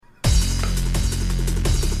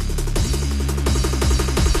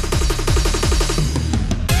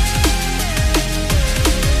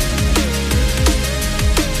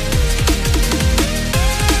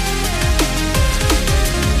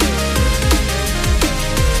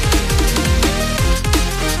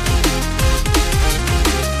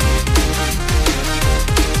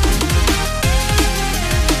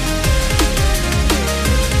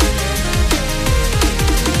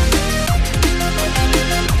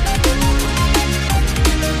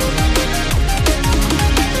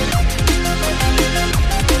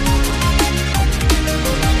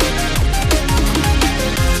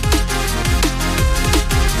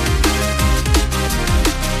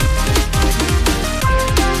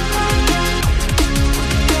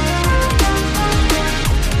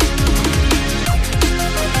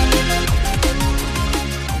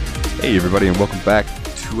Hey everybody, and welcome back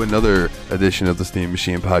to another edition of the Steam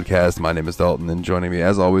Machine Podcast. My name is Dalton, and joining me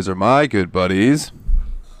as always are my good buddies.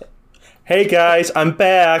 Hey guys, I'm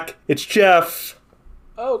back. It's Jeff.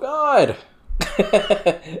 Oh God.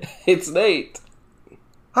 It's Nate.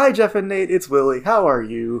 Hi Jeff and Nate, it's Willie. How are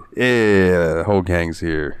you? Yeah, the whole gang's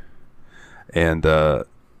here. And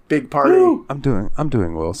Big party. Woo. I'm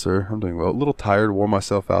doing well, sir. I'm doing well. A little tired, wore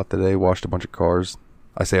myself out today, washed a bunch of cars.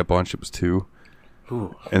 I say a bunch, it was two.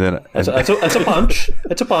 Ooh. And then That's a bunch.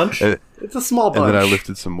 It's a bunch. It's a small bunch. And then I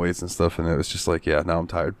lifted some weights and stuff, and it was just like, yeah, now I'm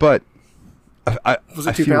tired. But I Was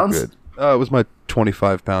it I 2 feel pounds? good. It was my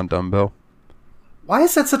 25-pound dumbbell. Why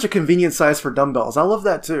is that such a convenient size for dumbbells? I love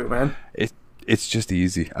that too, man. It's just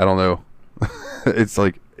easy. I don't know.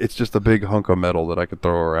 It's just a big hunk of metal that I could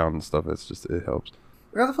throw around and stuff. It helps.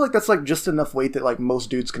 I feel like that's like just enough weight that like most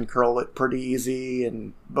dudes can curl it pretty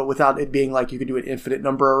easy, but without it being like you can do an infinite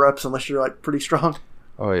number of reps unless you're like pretty strong.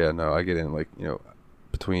 Oh yeah, no, I get in like,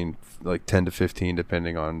 between like 10 to 15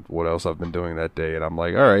 depending on what else I've been doing that day, and I'm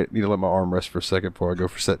like, all right, need to let my arm rest for a second before I go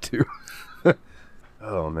for set 2.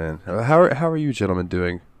 Oh man, how are you gentlemen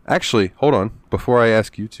doing? Actually, hold on, before I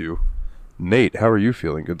ask you two, Nate, how are you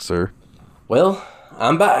feeling, good sir? Well,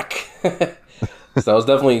 I'm back. So I was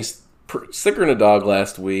definitely sicker than a dog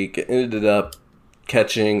last week. Ended up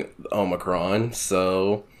catching Omicron,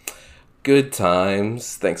 so good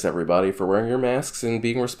times. Thanks everybody for wearing your masks and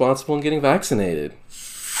being responsible and getting vaccinated.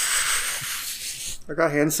 I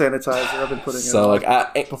got hand sanitizer. I've been putting So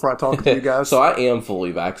it before I talk to you guys. So I am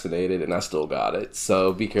fully vaccinated and I still got it.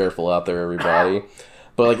 So be careful out there, everybody.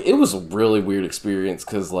 But like, it was a really weird experience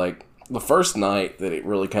because like the first night that it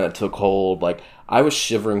really kind of took hold, like I was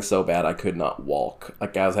shivering so bad I could not walk.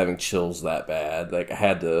 Like I was having chills that bad. Like I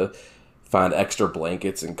had to find extra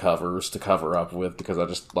blankets and covers to cover up with because I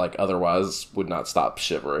just like otherwise would not stop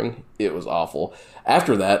shivering. It was awful.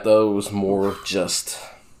 After that though, it was more just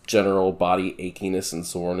general body achiness and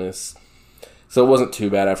soreness. So it wasn't too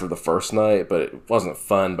bad after the first night, but it wasn't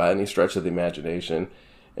fun by any stretch of the imagination.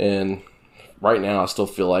 And right now I still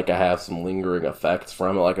feel like I have some lingering effects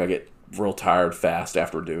from it. Like I get real tired fast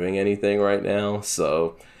after doing anything right now.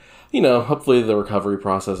 So, hopefully the recovery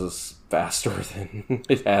process is faster than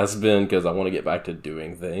it has been because I want to get back to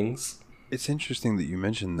doing things. It's interesting that you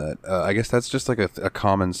mentioned that. I guess that's just like a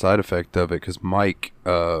common side effect of it because Mike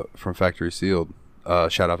from Factory Sealed,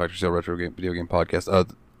 shout out Factory Sealed Video Game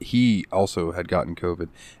Podcast, he also had gotten COVID,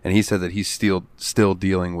 and he said that he's still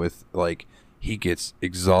dealing with, like, he gets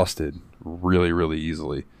exhausted really, really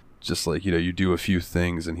easily. Just like, you do a few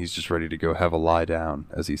things and he's just ready to go have a lie down,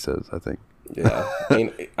 as he says, I think. Yeah, I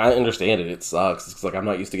mean, I understand it. It sucks. It's like I'm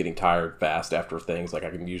not used to getting tired fast after things. Like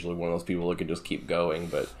I'm usually one of those people that can just keep going,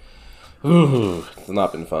 but it's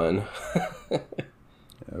not been fun. Yeah,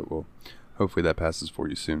 well, hopefully that passes for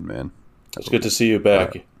you soon, man. It's good to see you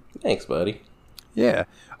back. Thanks, buddy. Yeah,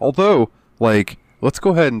 although, like, let's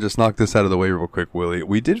go ahead and just knock this out of the way real quick, Willie.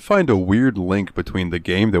 We did find a weird link between the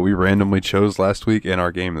game that we randomly chose last week and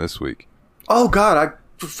our game this week. Oh God, I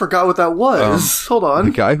forgot what that was. Hold on.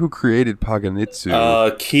 The guy who created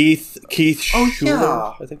Paganitsu, Keith Schuler,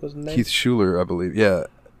 yeah. I think was his name. Keith Schuler, I believe, yeah,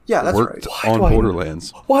 Yeah, that's worked right. on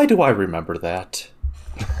Borderlands. Why do I remember that?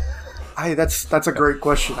 That's a great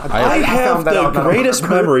question. I have found that the out, and I don't greatest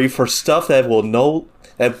remember. memory for stuff that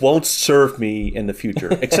won't serve me in the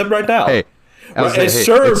future, except right now. Hey, It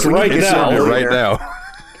serves right now. Right now.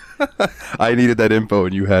 I needed that info,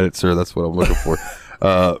 and you had it, sir. That's what I'm looking for.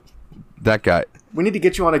 That guy. We need to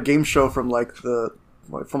get you on a game show from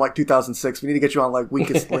 2006. We need to get you on like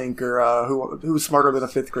Weakest Link or who's smarter than a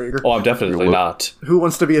fifth grader. Oh, I'm definitely not. Who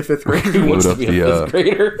wants to be a fifth grader? Who wants Load to up be the, a fifth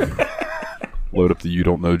grader? Load up the You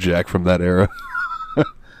Don't Know Jack from that era.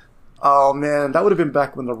 Oh man, that would have been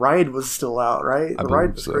back when the ride was still out, right? The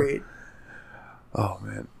ride was so. great. Oh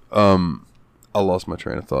man. I lost my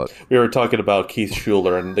train of thought. We were talking about Keith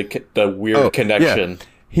Schuler and the weird connection. Yeah.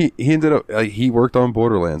 He ended up he worked on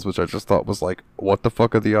Borderlands, which I just thought was like, what the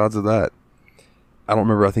fuck are the odds of that? I don't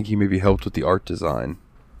remember. I think he maybe helped with the art design.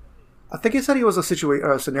 I think he said he was a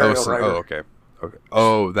scenario writer. Oh, okay.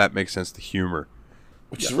 Oh, that makes sense. The humor.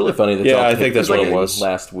 Which is really funny that Yeah, y'all I think picked that's what it like was.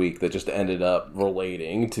 last week that just ended up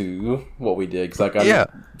relating to what we did. Because I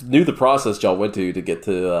knew the process y'all went to get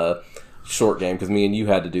to short game, because me and you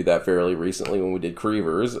had to do that fairly recently when we did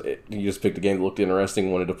Creevers. You just picked a game that looked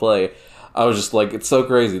interesting, wanted to play. I was just like, it's so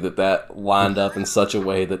crazy that lined up in such a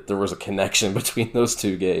way that there was a connection between those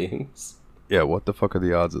two games. Yeah, what the fuck are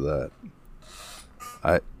the odds of that?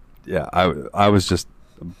 I was just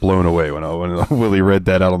blown away when Willie read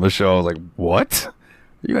that out on the show. I was like, what?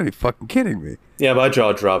 You gotta be fucking kidding me. Yeah, my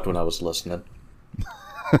jaw dropped when I was listening.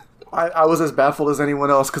 I was as baffled as anyone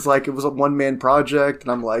else because like it was a one-man project,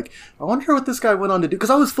 and I'm like, I wonder what this guy went on to do, because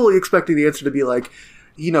I was fully expecting the answer to be like,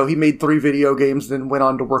 he made 3 video games, then went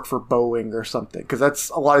on to work for Boeing or something, because that's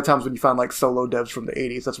a lot of times when you find like solo devs from the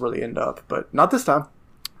 80s, that's where they end up, but not this time.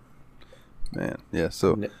 Man, yeah.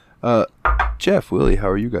 So, Jeff, Willie, how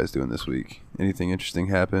are you guys doing this week? Anything interesting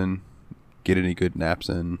happen? Get any good naps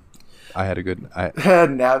in? I had a good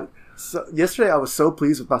nap. So yesterday I was so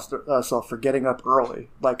pleased with myself for getting up early.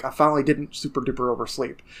 Like I finally didn't super duper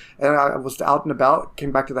oversleep, and I was out and about,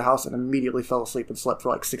 came back to the house, and immediately fell asleep and slept for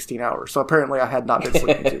like 16 hours. So apparently I had not been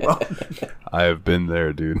sleeping too well. I have been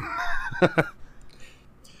there, dude.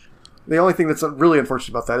 The only thing that's really unfortunate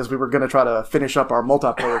about that is we were going to try to finish up our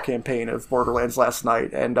multiplayer campaign of Borderlands last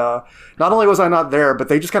night, and not only was I not there, but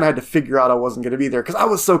they just kind of had to figure out I wasn't going to be there, because I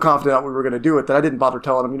was so confident we were going to do it that I didn't bother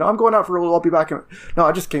telling them, I'm going out for a little, I'll be back. No,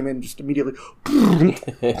 I just came in just immediately.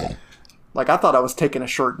 Like I thought I was taking a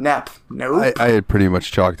short nap. No. I had pretty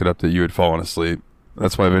much chalked it up that you had fallen asleep.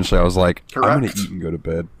 That's why eventually I was like, Correct. I'm going to eat and go to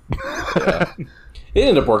bed. Yeah. It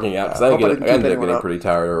ended up working out, because I ended up getting up. pretty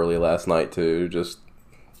tired early last night, too.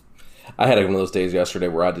 I had one of those days yesterday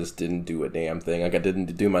where I just didn't do a damn thing. Like, I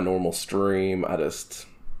didn't do my normal stream. I just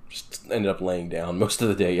ended up laying down most of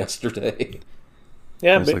the day yesterday.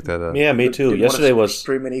 Yeah, like that, yeah, me too. Yesterday was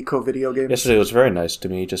streaming eco video games. Yesterday was very nice to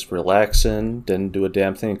me. Just relaxing, didn't do a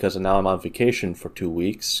damn thing, because now I'm on vacation for 2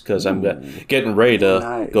 weeks because I'm getting ready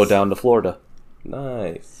to go down to Florida.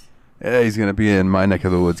 Nice. Yeah, he's going to be in my neck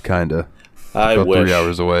of the woods, kind of. I About wish. 3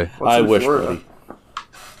 hours away. I wish, buddy.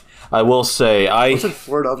 I will say What's in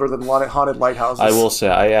Florida other than haunted lighthouses? I will say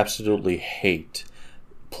I absolutely hate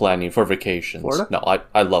planning for vacations. Florida? No,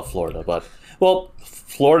 I love Florida, but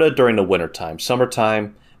Florida during the wintertime.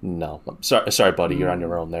 Summertime, no. Sorry, buddy, you're on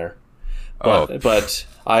your own there. But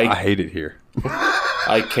I hate it here.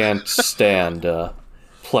 I can't stand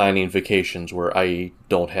planning vacations where I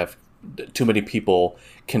don't have too many people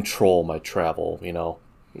control my travel. Yeah.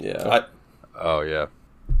 Yeah.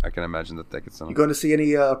 I can imagine that gets some. You going to see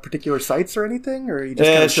any particular sites or anything, or are you just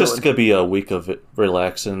it's just going to be a week of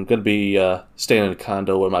relaxing. I'm going to be staying in a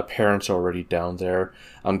condo where my parents are already down there.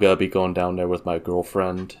 I'm going to be going down there with my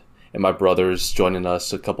girlfriend, and my brother's joining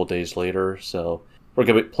us a couple days later. So we're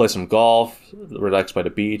going to play some golf, relax by the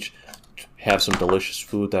beach, have some delicious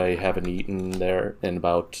food that I haven't eaten there in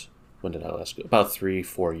about, when did I last go? About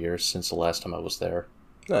 3-4 years since the last time I was there.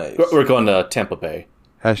 Nice. We're going to Tampa Bay.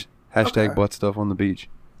 Hashtag butt stuff on the beach.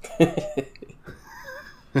 That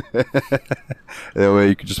way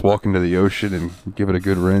you could just walk into the ocean and give it a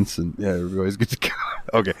good rinse, and yeah, everybody's good to go.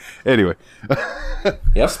 Okay, anyway.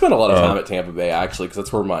 Yeah, I've spent a lot of time at Tampa Bay, actually, because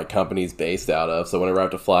that's where my company's based out of. So whenever I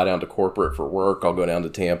have to fly down to corporate for work, I'll go down to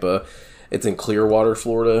Tampa. It's in Clearwater,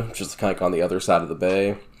 Florida, which is kind of on the other side of the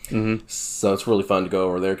bay. Mm-hmm. So it's really fun to go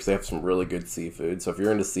over there because they have some really good seafood. So if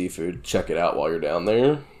you're into seafood, check it out while you're down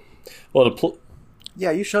there. Well,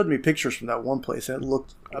 yeah, you showed me pictures from that one place, and it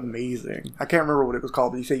looked amazing. I can't remember what it was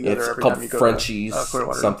called, but you say you go there every time you go. It's called Frenchie's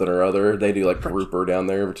something or other. They do like grouper down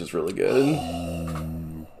there, which is really good.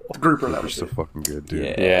 Grouper, that was so fucking good,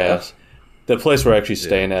 dude. Yeah. The place we're actually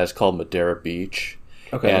staying at is called Madeira Beach.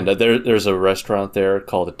 Okay. And there's a restaurant there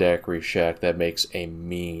called the Daiquiri Shack that makes a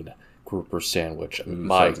mean grouper sandwich.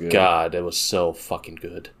 My God, it was so fucking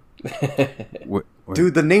good.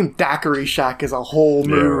 Dude, the name Daiquiri Shack is a whole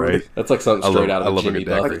mood. Yeah, right? That's like something straight out of a Jimmy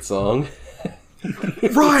Buffett song.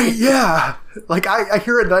 Right, yeah. Like, I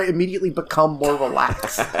hear it and I immediately become more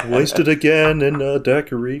relaxed. Wasted again in a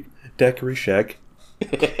Daiquiri Shack.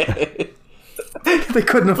 They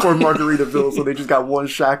couldn't afford Margaritaville, so they just got one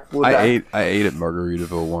shack. I ate at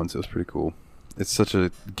Margaritaville once. It was pretty cool. It's such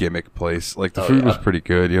a gimmick place. Like, the food was pretty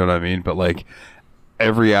good, you know what I mean? But, like,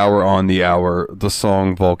 every hour on the hour, the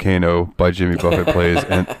song Volcano by Jimmy Buffett plays,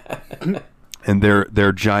 and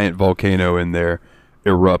their giant volcano in there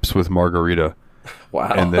erupts with margarita.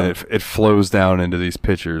 Wow. And then it flows down into these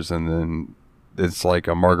pitchers, and then it's like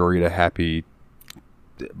a margarita happy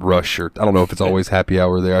rush, or I don't know if it's always happy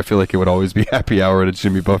hour there. I feel like it would always be happy hour at a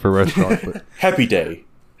Jimmy Buffett restaurant. But. Happy day.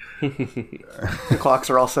 The clocks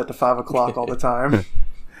are all set to 5 o'clock all the time.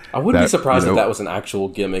 I wouldn't be surprised if that was an actual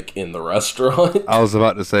gimmick in the restaurant. I was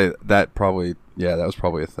about to say that was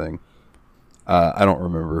probably a thing. I don't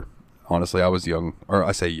remember. Honestly, I was young, or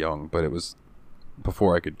I say young, but it was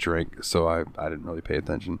before I could drink, so I didn't really pay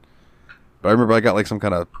attention. But I remember I got like some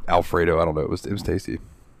kind of Alfredo. I don't know. It was tasty.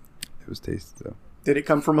 It was tasty though. Did it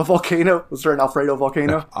come from a volcano? Was there an Alfredo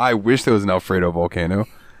volcano? I wish there was an Alfredo volcano.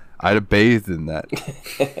 I'd have bathed in that.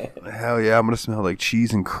 Hell yeah, I'm going to smell like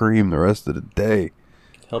cheese and cream the rest of the day.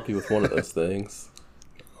 Help you with one of those things.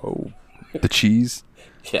 Oh, the cheese?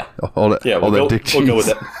 Yeah. All that dick cheese. We'll go with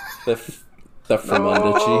that. The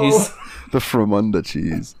Fremunda cheese. The Fremunda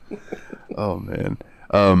cheese. Oh man.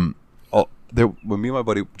 When me and my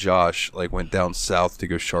buddy Josh went down south to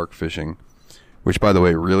go shark fishing, which by the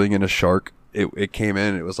way, reeling in a shark, it came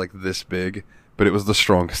in. It was like this big, but it was the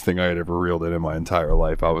strongest thing I had ever reeled in my entire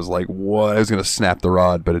life. I was like, what? I was gonna snap the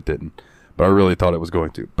rod, but it didn't. But I really thought it was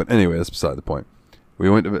going to. But anyway, that's beside the point. We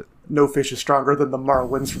went to No fish is stronger than the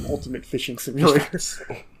marlins from Ultimate Fishing Simulator.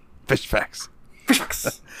 Fish facts. Fish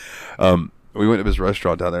facts. We went to this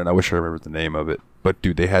restaurant down there, and I wish I remembered the name of it. But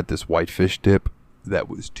dude, they had this white fish dip that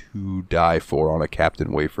was to die for on a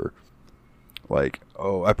Captain wafer. I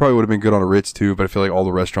probably would have been good on a Ritz too, but I feel like all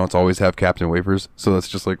the restaurants always have Captain wafers, so that's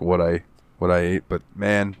just what I ate. But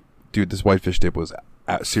man, dude, this white fish dip was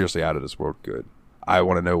seriously out of this world good. I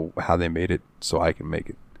want to know how they made it so I can make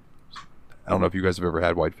it. I don't know if you guys have ever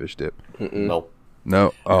had white fish dip. Nope.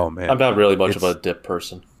 No. Oh man, I'm not really much of a dip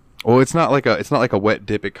person. Well, it's not like a wet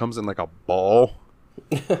dip. It comes in like a ball.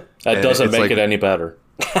 That doesn't make it any better.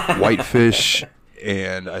 White fish,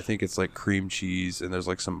 and I think it's like cream cheese, and there's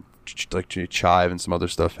like some chive and some other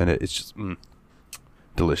stuff in it. It's just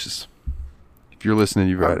delicious. If you're listening,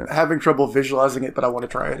 you've tried it. I'm having trouble visualizing it, but I want to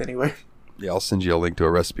try it anyway. Yeah, I'll send you a link to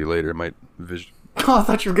a recipe later. It might Oh, I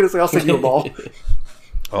thought you were going to say I'll send you a ball.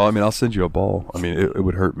 Oh, I mean, I'll send you a ball. I mean, it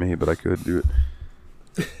would hurt me, but I could do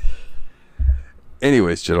it.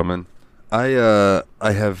 Anyways, gentlemen, I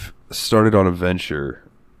have started on a venture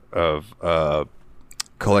of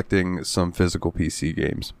collecting some physical PC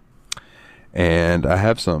games, and I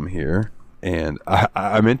have some here. And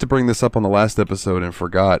I meant to bring this up on the last episode and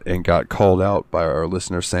forgot and got called out by our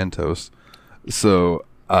listener Santos. So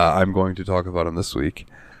I'm going to talk about him this week.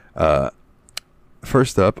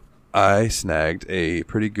 First up, I snagged a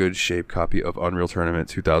pretty good shape copy of Unreal Tournament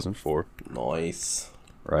 2004. Nice.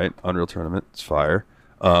 Right? Unreal Tournament. It's fire.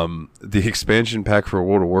 The expansion pack for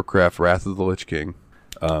World of Warcraft Wrath of the Lich King,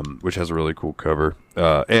 which has a really cool cover.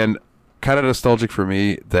 And kind of nostalgic for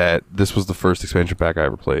me that this was the first expansion pack I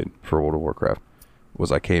ever played for World of Warcraft.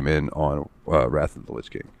 I came in on Wrath of the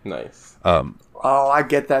Lich King. Nice. Oh, I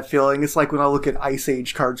get that feeling. It's like when I look at Ice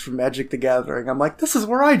Age cards from Magic the Gathering. I'm like, this is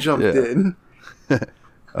where I jumped in.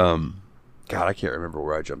 God, I can't remember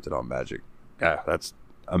where I jumped in on Magic. That's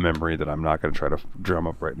a memory that I'm not going to try to drum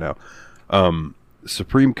up right now.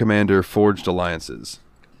 Supreme Commander Forged Alliances.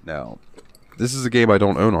 Now, this is a game I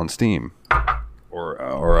don't own on Steam,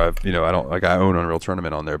 or I've I don't I own Unreal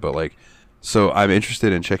Tournament on there, but so I'm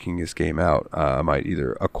interested in checking this game out. I might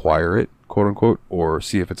either acquire it, quote unquote, or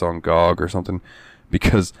see if it's on GOG or something.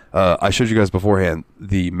 Because I showed you guys beforehand,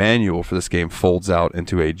 the manual for this game folds out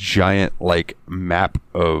into a giant map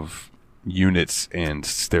of units and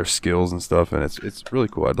their skills and stuff, and it's really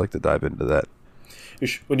cool. I'd like to dive into that.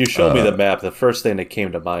 When you showed me the map, the first thing that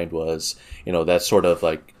came to mind was that sort of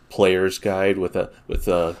player's guide with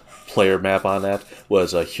a player map on that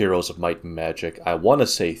was Heroes of Might and Magic. I want to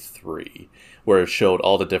say 3, where it showed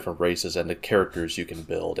all the different races and the characters you can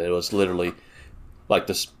build. It was literally like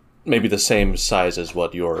this. Maybe the same size as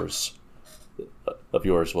what yours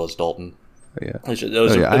was, Dalton. Yeah, it was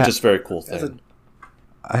just a very cool thing.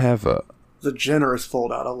 I have It's a generous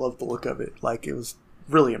fold out. I love the look of it. It was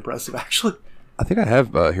really impressive, actually. I think I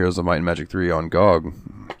have Heroes of Might and Magic 3 on GOG,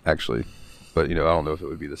 actually, but I don't know if it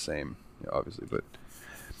would be the same, obviously. But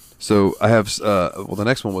so I have the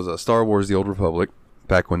next one was Star Wars: The Old Republic,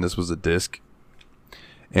 back when this was a disc.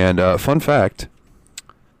 And fun fact.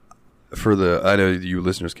 I know you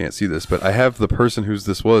listeners can't see this, but I have the person whose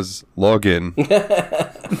this was login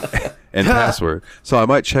and password, so I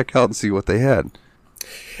might check out and see what they had.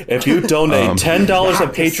 If you donate $10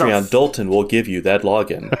 on Patreon, Dalton will give you that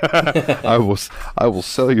login. I will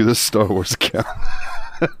sell you this Star Wars account.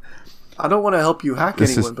 I don't want to help you hack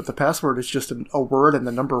anyone, but the password is just a word and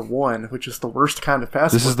the number 1, which is the worst kind of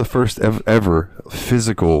password. This is the first ever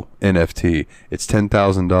physical NFT. It's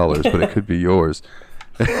 $10,000, but it could be yours.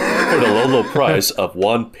 For the low price of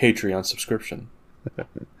 1 Patreon subscription.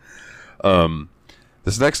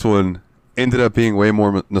 This next one ended up being way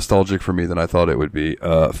more nostalgic for me than I thought it would be.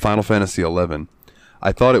 Final Fantasy XI.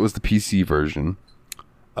 I thought it was the PC version,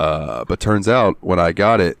 but turns out when I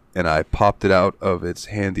got it and I popped it out of its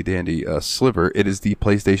handy dandy sliver, it is the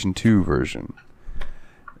PlayStation 2 version.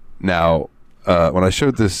 Now, when I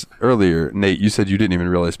showed this earlier, Nate, you said you didn't even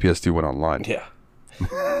realize PS2 went online. Yeah.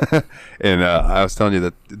 And I was telling you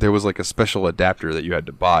that there was a special adapter that you had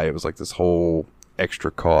to buy. It was this whole extra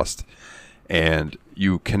cost, and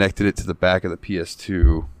you connected it to the back of the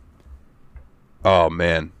PS2. Oh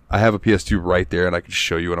man, I have a PS2 right there, and I can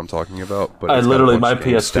show you what I'm talking about. But my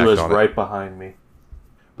PS2 is right behind me.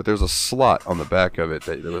 but there was a slot on the back of it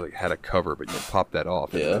that like had a cover, but you pop that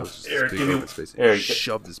off. And Yeah. it was just Eric, this big give me- open space. And Eric, you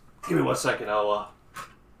shoved this. Give me 1 second. Let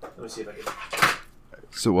me see if I can.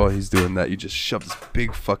 So while he's doing that, you just shove this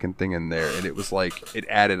big fucking thing in there, and it was like it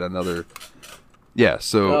added another. Yeah,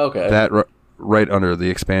 so Okay. that right under the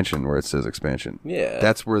expansion where it says expansion. Yeah.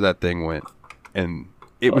 That's where that thing went, and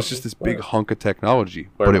it was just this big hunk of technology,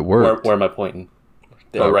 but it Where, worked. where am I pointing?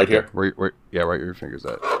 Oh, right here. Where, yeah, right where your fingers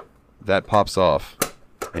at. That pops off,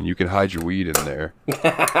 and you can hide your weed in there.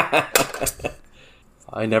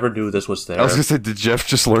 I never knew this was there. I was gonna say, did Jeff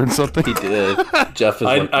just learn something? He did. Jeff is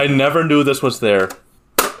I never knew this was there.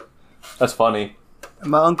 That's funny.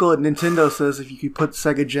 My uncle at Nintendo says if you could put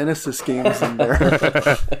Sega Genesis games in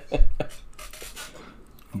there.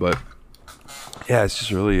 But yeah, it's just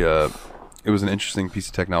really it was an interesting piece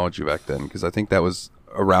of technology back then, because I think that was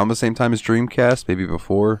around the same time as Dreamcast, maybe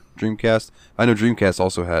before Dreamcast. I know Dreamcast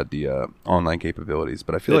also had the online capabilities,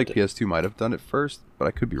 but I feel like PS2 might have done it first, but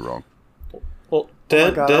I could be wrong. Well, Oh my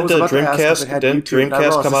did God, I was the about to ask if it Dreamcast had didn't YouTube, and I Dreamcast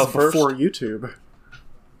realized come this out is first? before YouTube?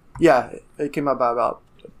 Yeah, it came out by about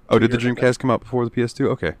Oh, did the years, I Dreamcast come out before the PS2?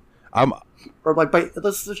 Okay. or like by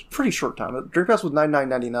that's a pretty short time. Dreamcast was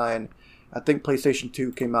 $99.99. I think PlayStation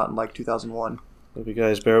 2 came out in like 2001. If you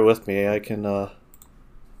guys bear with me, I can.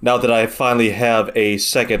 Now that I finally have a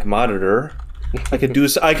second monitor, I can do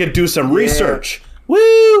some research.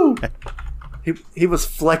 Woo! He was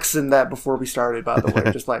flexing that before we started, by the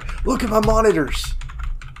way. Just like, look at my monitors.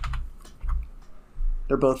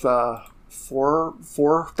 They're both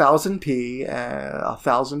 4000p and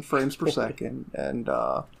 1000 frames per second, and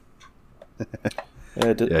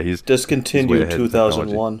he's discontinued way ahead in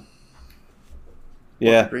 2001.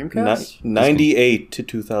 Yeah, Dreamcast? 98 to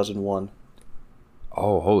 2001.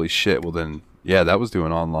 Oh, holy shit. Well then, yeah, that was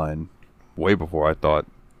doing online way before I thought.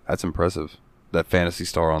 That's impressive. That Phantasy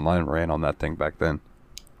Star Online ran on that thing back then.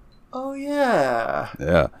 oh yeah,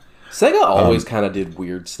 Yeah. Sega always kind of did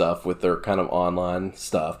weird stuff with their kind of online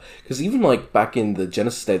stuff. Because even like back in the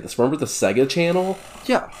Genesis days, remember the Sega Channel?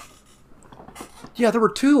 yeah. There were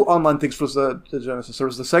two online things for the Genesis. There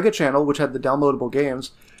was the Sega Channel, which had the downloadable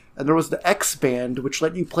games, and there was the X Band, which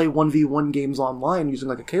let you play 1v1 games online using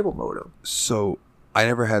like a cable modem. So I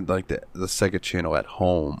never had like the Sega Channel at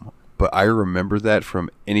home, but I remember that from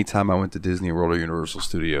any time I went to Disney World or Universal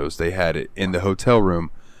Studios. They had it in the hotel room.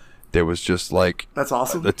 There was just like That's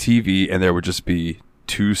awesome. the TV, and there would just be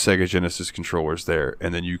two Sega Genesis controllers there,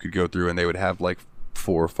 and then you could go through and they would have like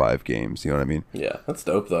 4 or 5 games. You know what I mean? Yeah, that's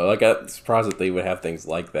dope though. Like, I'm surprised that they would have things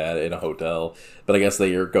like that in a hotel. But I guess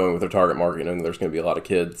they are going with their target market, and there's going to be a lot of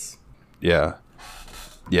kids. Yeah,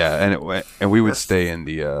 and we would stay in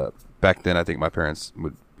the back then. I think my parents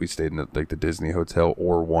we stayed in the Disney hotel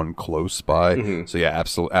or one close by. Mm-hmm. So yeah,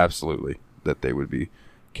 absolutely that they would be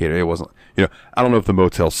catered. It wasn't, I don't know if the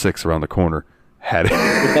Motel 6 around the corner had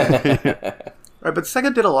it. Right, but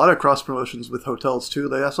Sega did a lot of cross promotions with hotels too.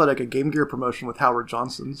 They also had like a Game Gear promotion with Howard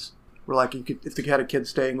Johnson's, where like you could, if they had a kid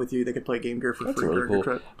staying with you, they could play Game Gear for That's free really during cool.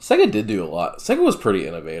 your trip. Sega did do a lot. Sega was pretty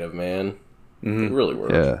innovative, man. They really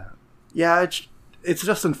were. Yeah. Yeah, it's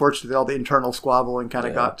just unfortunate that all the internal squabbling kind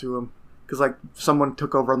of got to them, because like someone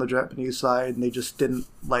took over on the Japanese side and they just didn't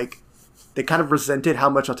like. They kind of resented how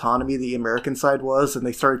much autonomy the American side was, and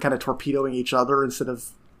they started kind of torpedoing each other instead of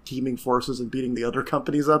teaming forces and beating the other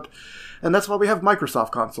companies up. And that's why we have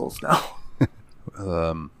Microsoft consoles now.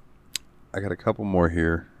 I got a couple more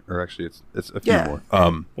here, or actually, it's a few Yeah.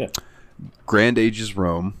 more. Yeah. Grand Ages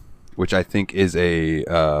Rome, which I think is a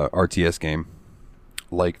RTS game,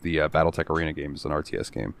 like the BattleTech Arena game is an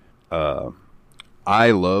RTS game.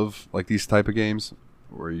 I love like these type of games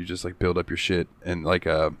where you just like build up your shit and like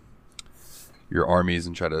your armies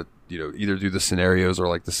and try to either do the scenarios or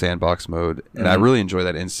like the sandbox mode. And I really enjoy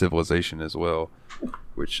that in Civilization as well.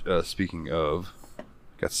 Which speaking of,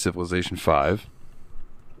 got Civilization 5.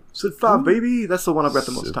 Civ 5, baby! That's the one I've got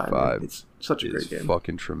the most Civ time 5 in. It's such a Is great game.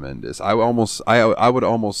 fucking tremendous. I would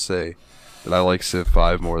almost say that I like Civ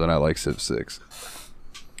 5 more than I like Civ 6.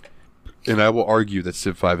 And I will argue that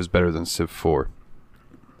Civ 5 is better than Civ 4.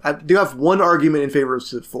 I do have one argument in favor of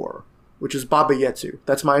Civ 4, which is Baba Yetu.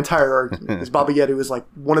 That's my entire argument. Because Baba Yetu is like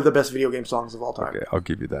one of the best video game songs of all time. Okay, I'll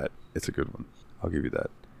give you that. It's a good one. I'll give you that.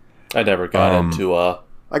 I never got into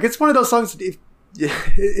Like it's one of those songs.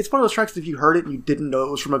 It's one of those tracks that if you heard it and you didn't know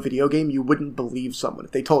it was from a video game, you wouldn't believe someone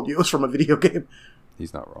if they told you it was from a video game.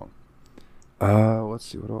 He's not wrong. Let's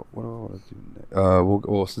see. What do I want to do next?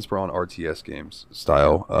 Well, since we're on RTS games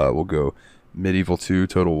style, we'll go Medieval 2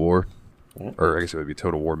 Total War. Or I guess it would be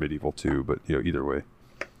Total War Medieval 2, but either way.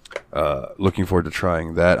 Looking forward to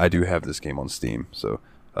trying that. I do have this game on Steam, so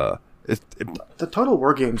The Total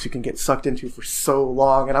War games you can get sucked into for so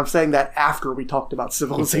long, and I'm saying that after we talked about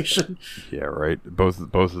Civilization. Yeah, right. Both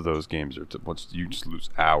of those games are once you just lose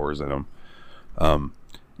hours in them.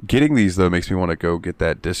 Getting these though makes me want to go get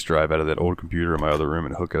that disk drive out of that old computer in my other room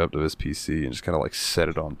and hook it up to this PC and just kind of like set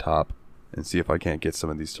it on top and see if I can't get some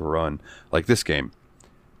of these to run. Like this game,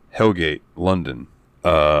 Hellgate, London.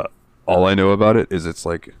 All I know about it is it's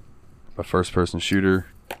like a first-person shooter,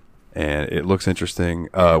 and it looks interesting.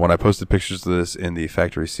 When I posted pictures of this in the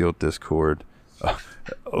Factory Sealed Discord,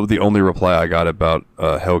 the only reply I got about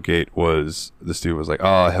Hellgate was this dude was like,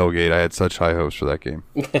 Hellgate, I had such high hopes for that game.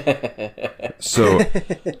 So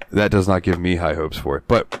that does not give me high hopes for it,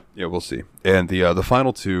 but yeah, we'll see. And the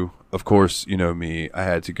final two, of course, you know me, I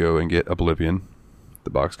had to go and get Oblivion, the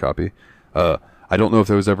box copy. I don't know if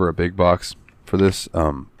there was ever a big box for this,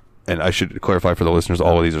 and I should clarify for the listeners,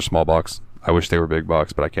 all of these are small box. I wish they were big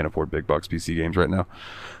box, but I can't afford big box PC games right now.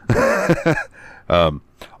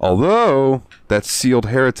 Although that Sealed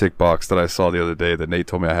Heretic box that I saw the other day that Nate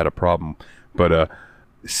told me I had a problem, but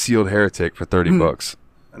Sealed Heretic for $30,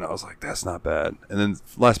 and I was like, that's not bad. And then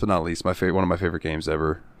last but not least, one of my favorite games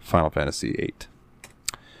ever, Final Fantasy VIII.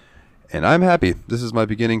 And I'm happy. This is my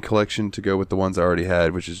beginning collection to go with the ones I already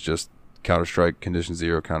had, which is just Counter-Strike, Condition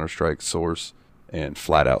Zero, Counter-Strike, Source, and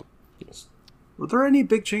Flat Out. Yes. Were there any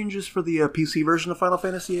big changes for the PC version of Final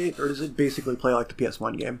Fantasy VIII, or does it basically play like the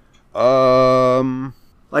PS1 game?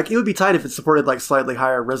 Like, it would be tight if it supported, like, slightly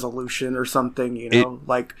higher resolution or something, you know?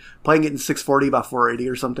 Like, playing it in 640 by 480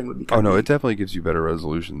 or something would be kind of no, it definitely gives you better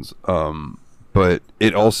resolutions. But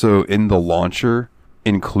it also, in the launcher,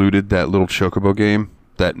 included that little Chocobo game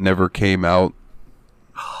that never came out.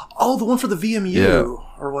 Oh, the one for the VMU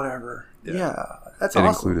or whatever. Yeah, that's awesome. It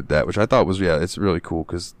included that, which I thought was, it's really cool,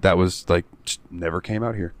 because that was, like, just never came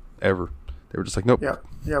out here, ever. They were just like, nope.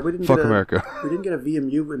 Yeah, we didn't fuck America. We didn't get a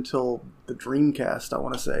VMU until the Dreamcast, I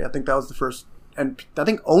want to say. I think that was the first, and I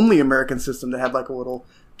think only American system that had like a little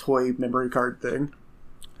toy memory card thing.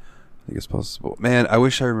 I think it's possible. Man, I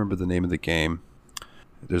wish I remember the name of the game.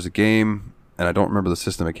 There's a game, and I don't remember the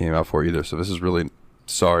system it came out for either, so this is really,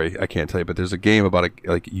 sorry, I can't tell you, but there's a game about,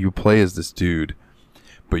 like, you play as this dude,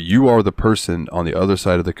 but you are the person on the other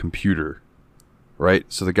side of the computer, right?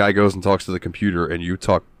 So the guy goes and talks to the computer, and you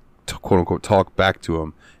talk, quote unquote, talk back to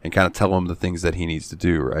him and kind of tell him the things that he needs to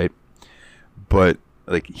do, right? But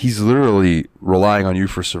like, he's literally relying on you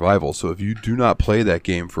for survival. So if you do not play that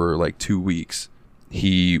game for like 2 weeks,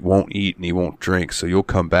 he won't eat and he won't drink. So you'll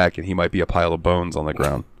come back and he might be a pile of bones on the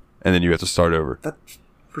ground, and then you have to start over.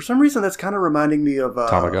 For some reason, that's kind of reminding me of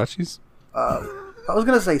Tamagotchis. I was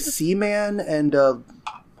gonna say Seaman and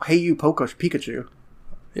Hey You Pikachu.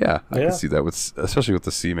 Yeah, I can see that especially with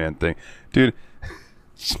the Seaman thing, dude.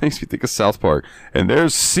 Just makes me think of South Park. And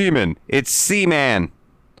there's Seaman. It's Seaman.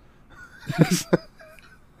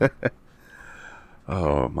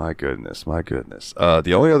 Oh, my goodness.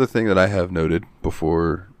 The only other thing that I have noted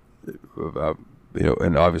before,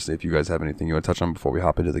 and obviously if you guys have anything you want to touch on before we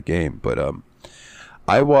hop into the game, but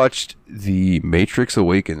I watched the Matrix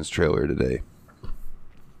Awakens trailer today,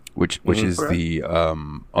 which is the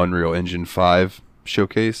Unreal Engine 5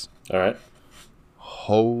 showcase. All right.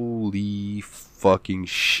 Holy fucking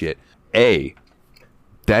shit.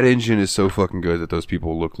 That engine is so fucking good that those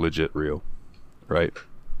people look legit real, right?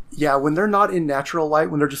 Yeah, when they're not in natural light,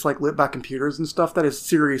 when they're just like lit by computers and stuff, that is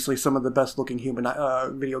seriously some of the best looking human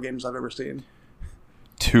video games I've ever seen.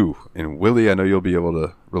 2, and Willie, I know you'll be able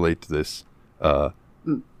to relate to this.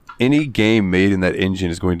 Any game made in that engine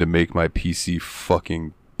is going to make my PC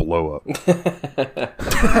fucking blow up.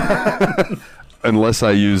 Unless I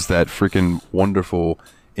use that freaking wonderful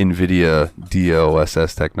NVIDIA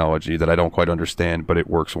DLSS technology that I don't quite understand, but it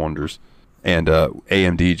works wonders. And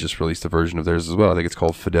AMD just released a version of theirs as well. I think it's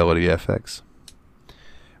called Fidelity FX.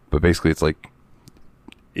 But basically it's like,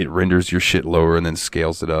 it renders your shit lower and then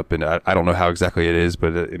scales it up. And I don't know how exactly it is,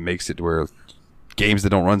 but it makes it where games that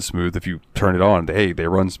don't run smooth, if you turn it on, they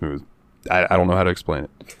run smooth. I don't know how to explain it.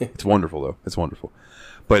 It's wonderful, though. It's wonderful.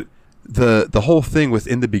 But the whole thing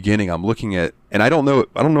within the beginning, I'm looking at, and I don't know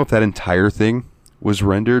if that entire thing was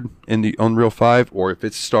rendered in the Unreal 5, or if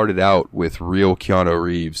it started out with real Keanu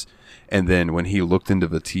Reeves, and then when he looked into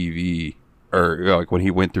the TV, or like when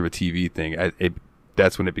he went through a TV thing,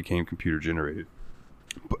 that's when it became computer generated.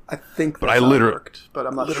 I think, but I literally worked, but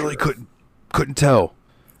I'm not literally sure. couldn't tell,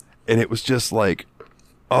 and it was just like,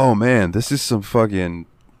 oh man, this is some fucking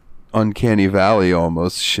uncanny valley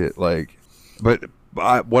almost shit. Like, but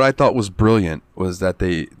what I thought was brilliant was that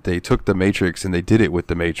they took the Matrix and they did it with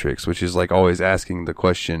the Matrix, which is like always asking the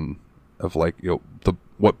question of like,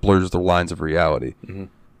 what blurs the lines of reality. Mm-hmm.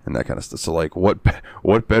 and that kind of stuff. So like,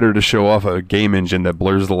 what better to show off a game engine that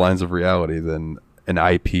blurs the lines of reality than an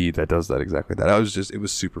IP that does that exactly that. It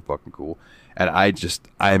was super fucking cool, and I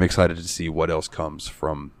am excited to see what else comes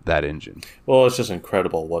from that engine. Well, it's just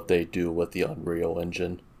incredible what they do with the Unreal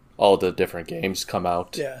Engine. All the different games come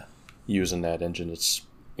out using that engine. It's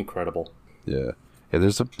incredible. Yeah.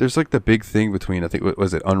 There's like the big thing between, I think,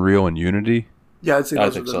 was it Unreal and Unity? Yeah, I'd say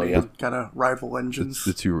those are the so, main yeah. kind of rival engines.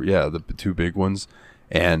 The two big ones,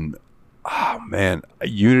 and oh man,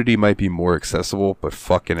 Unity might be more accessible, but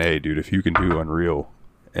fucking A, dude, if you can do Unreal,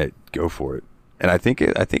 go for it. And I think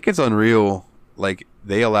it's Unreal. Like,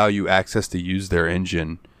 they allow you access to use their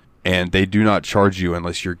engine, and they do not charge you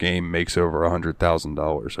unless your game makes over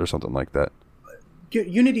 $100,000 or something like that.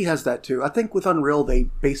 Unity has that too. I think with Unreal, they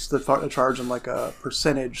base the charge on like a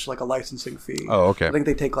percentage, like a licensing fee. Oh, okay. I think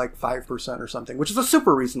they take like 5% or something, which is a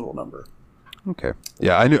super reasonable number. Okay.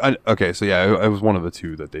 Yeah, I knew. Okay, so yeah, I was one of the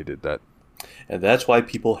two that they did that. And that's why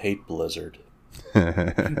people hate Blizzard.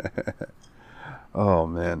 Oh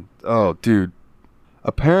man. Oh dude.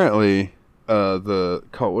 Apparently,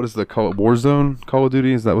 what is the call? Warzone Call of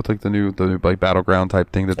Duty? Is that what like the new like battleground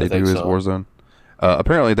type thing that they do is so. Warzone?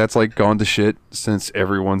 Apparently that's like gone to shit since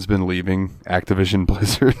everyone's been leaving Activision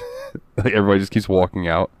Blizzard. Like everybody just keeps walking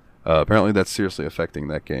out. Apparently that's seriously affecting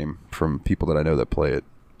that game from people that I know that play it.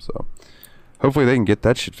 So hopefully they can get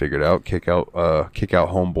that shit figured out. Kick out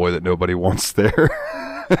homeboy that nobody wants there,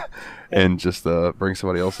 and just bring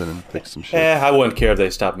somebody else in and fix some shit. I wouldn't care if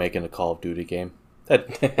they stopped making a Call of Duty game.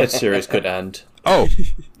 That series could end. Oh,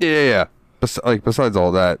 yeah. Besides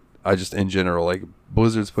all that, I just in general like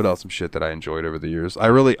Blizzard's put out some shit that I enjoyed over the years. I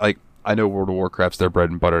really like. I know World of Warcraft's their bread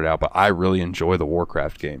and butter now, but I really enjoy the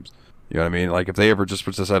Warcraft games. You know what I mean? Like if they ever just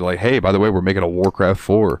decided like, hey, by the way, we're making a Warcraft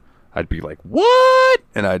 4, I'd be like, what?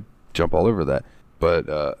 And I'd jump all over that. But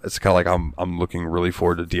it's kind of like I'm looking really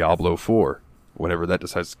forward to Diablo 4 whenever that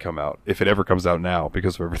decides to come out, if it ever comes out now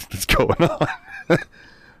because of everything that's going on.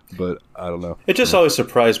 But I don't know. It just always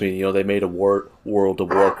surprised me. They made a World of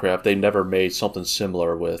Warcraft. They never made something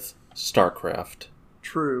similar with StarCraft.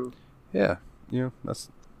 True. Yeah, that's.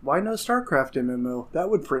 Why no StarCraft MMO? That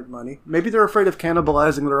would print money. Maybe they're afraid of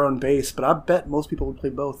cannibalizing their own base, but I bet most people would play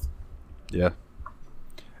both. Yeah.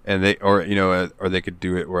 And they could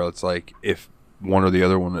do it where it's like if one or the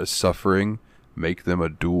other one is suffering, make them a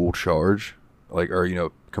dual charge, like,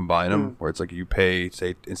 or combine them where it's like you pay,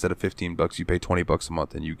 say, instead of $15 you pay $20 a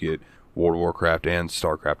month and you get World of Warcraft and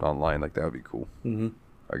StarCraft online. Like that would be cool. Mm-hmm.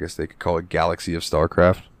 I guess they could call it Galaxy of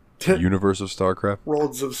StarCraft, Universe of StarCraft,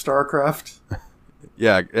 Worlds of StarCraft.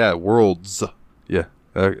 yeah, Worlds. Yeah,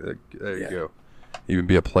 there you go. Even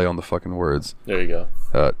be a play on the fucking words. There you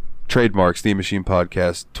go. Trademark Steam Machine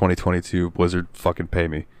Podcast 2022. Blizzard, fucking pay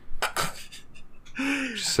me.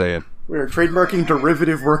 Just saying. We're trademarking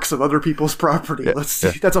derivative works of other people's property. Yeah, Let's see.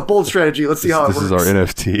 Yeah. That's a bold strategy. Let's see how it works. This is our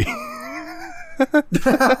NFT.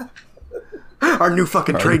 Our new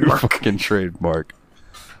fucking trademark. New fucking trademark.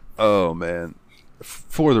 Oh man.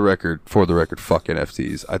 For the record, fuck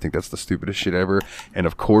NFTs. I think that's the stupidest shit ever. And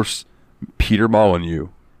of course, Peter Molyneux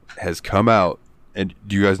has come out. And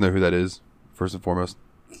do you guys know who that is? First and foremost.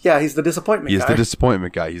 Yeah, he's the disappointment guy. He's the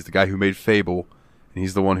disappointment guy. He's the guy who made Fable. And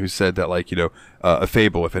he's the one who said that, like, a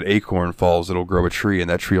Fable, if an acorn falls, it'll grow a tree, and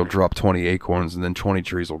that tree will drop 20 acorns, and then 20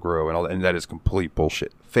 trees will grow, and all that. And that is complete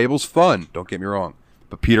bullshit. Fable's fun, don't get me wrong.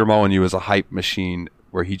 But Peter Molyneux is a hype machine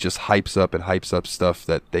where he just hypes up stuff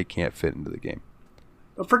that they can't fit into the game.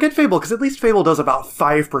 Forget Fable, because at least Fable does about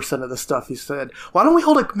 5% of the stuff he said. Why don't we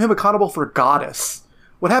hold him accountable for Goddess?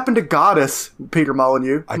 What happened to Goddess, Peter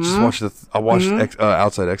Molyneux? I just watched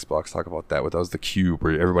Outside Xbox talk about that. That was the cube,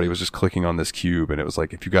 where everybody was just clicking on this cube, and it was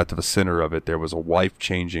like if you got to the center of it, there was a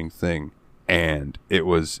life-changing thing, and it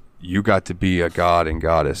was you got to be a god and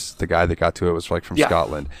goddess. The guy that got to it was like from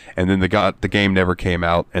Scotland, and then the game never came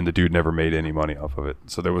out, and the dude never made any money off of it,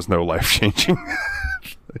 so there was no life-changing.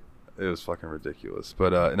 It was fucking ridiculous.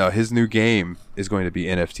 But no, his new game is going to be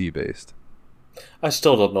NFT based. I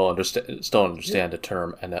still don't understand the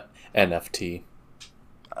term NFT.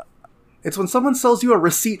 It's when someone sells you a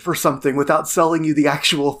receipt for something without selling you the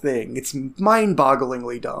actual thing. It's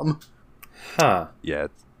mind-bogglingly dumb. Huh. Yeah,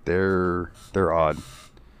 they're odd.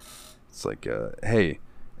 It's like, hey,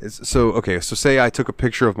 so say I took a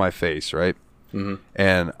picture of my face, right? Mm-hmm.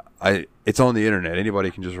 And it's on the internet. Anybody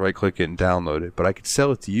can just right-click it and download it. But I could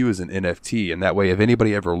sell it to you as an NFT, and that way, if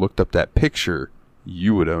anybody ever looked up that picture,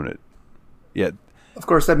 you would own it. Yeah. Of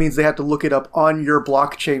course, that means they have to look it up on your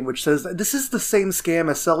blockchain, which says that this is the same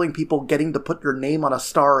scam as selling people getting to put your name on a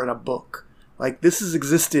star in a book. Like, this has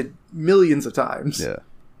existed millions of times. Yeah.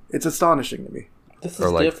 It's astonishing to me. This or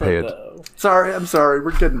is like pay different, it. though. Sorry, I'm sorry.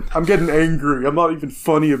 I'm getting angry. I'm not even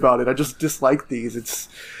funny about it. I just dislike these. It's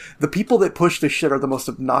the people that push this shit are the most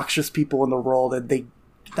obnoxious people in the world, and they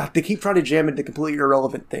keep trying to jam into completely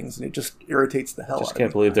irrelevant things, and it just irritates the hell Just out can't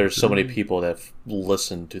of me. believe there's so many people that have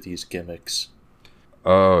listened to these gimmicks.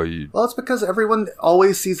 Oh, you. Well, it's because everyone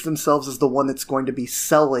always sees themselves as the one that's going to be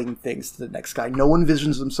selling things to the next guy. No one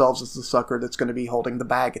envisions themselves as the sucker that's going to be holding the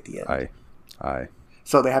bag at the end. Aye.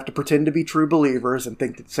 So they have to pretend to be true believers and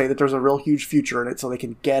say that there's a real huge future in it so they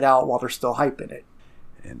can get out while they're still hyping it.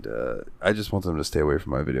 And I just want them to stay away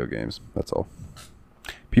from my video games. That's all.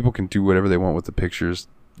 People can do whatever they want with the pictures.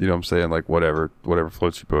 You know what I'm saying? Like, whatever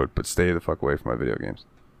floats your boat. But stay the fuck away from my video games.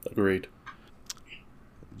 Agreed.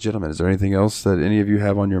 Gentlemen, is there anything else that any of you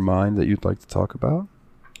have on your mind that you'd like to talk about?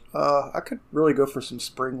 I could really go for some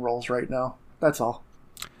spring rolls right now. That's all.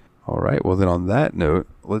 All right. Well, then on that note,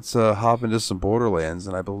 let's hop into some Borderlands.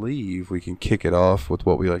 And I believe we can kick it off with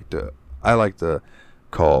what I like to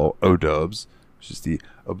call ODubs, which is the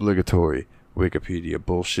obligatory Wikipedia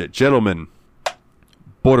bullshit. Gentlemen,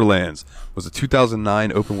 Borderlands was a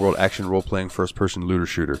 2009 open-world action role-playing first-person looter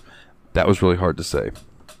shooter. That was really hard to say.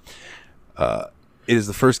 It is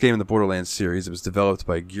the first game in the Borderlands series. It was developed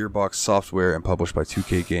by Gearbox Software and published by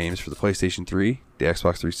 2K Games for the PlayStation 3, the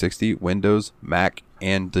Xbox 360, Windows, Mac,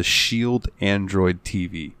 and the Shield Android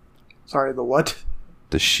TV. Sorry, the what?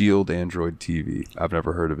 The Shield Android TV. I've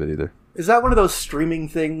never heard of it either. Is that one of those streaming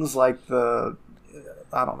things like the...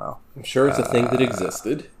 I don't know. I'm sure it's a thing that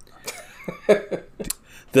existed.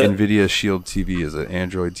 NVIDIA Shield TV is an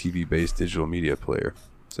Android TV-based digital media player.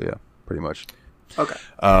 So yeah, pretty much. Okay.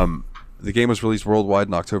 The game was released worldwide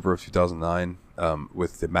in October of 2009,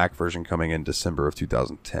 with the Mac version coming in December of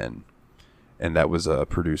 2010. And that was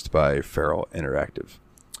produced by Feral Interactive.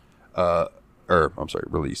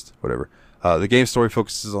 Released, whatever. The game's story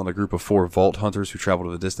focuses on a group of 4 vault hunters who travel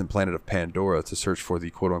to the distant planet of Pandora to search for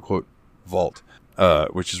the quote-unquote vault,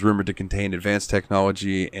 which is rumored to contain advanced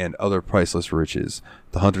technology and other priceless riches.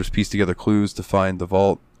 The hunters piece together clues to find the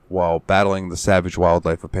vault while battling the savage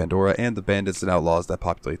wildlife of Pandora and the bandits and outlaws that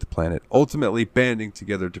populate the planet, ultimately banding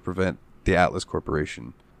together to prevent the Atlas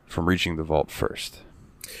Corporation from reaching the vault first.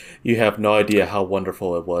 You have no idea how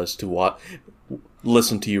wonderful it was to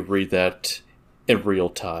listen to you read that in real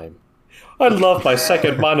time. I love my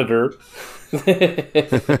second monitor. But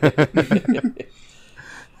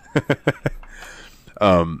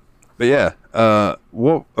yeah,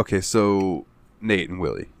 okay, so Nate and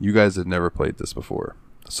Willie, you guys had never played this before.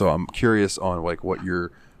 So I'm curious on like what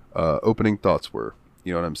your opening thoughts were.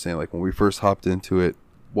 You know what I'm saying? Like when we first hopped into it,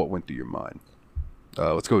 what went through your mind?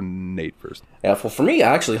 Let's go Nate first. Yeah, well, for me,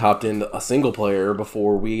 I actually hopped into a single player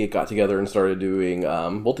before we got together and started doing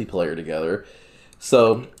multiplayer together.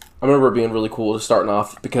 So I remember it being really cool starting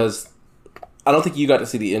off because I don't think you got to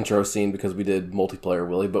see the intro scene because we did multiplayer,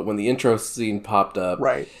 Willie, but when the intro scene popped up,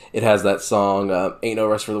 Right. It has that song, Ain't No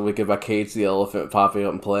Rest for the Wicked by Cage the Elephant popping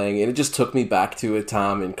up and playing, and it just took me back to a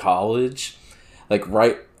time in college. I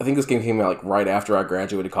think this game came out like right after I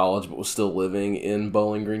graduated college, but was still living in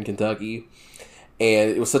Bowling Green, Kentucky.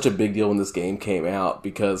 And it was such a big deal when this game came out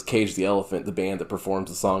because Cage the Elephant, the band that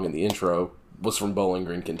performs the song in the intro, was from Bowling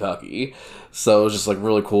Green, Kentucky. So it was just like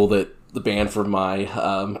really cool that the band from my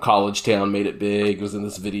college town made it big. It was in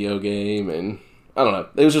this video game, and I don't know.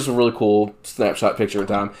 It was just a really cool snapshot picture in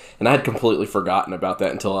time, and I had completely forgotten about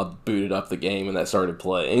that until I booted up the game and that started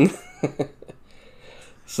playing.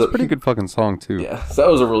 So Pretty good fucking song too. yeah, so that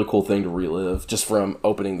was a really cool thing to relive just from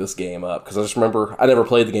opening this game up. Because I just remember, I never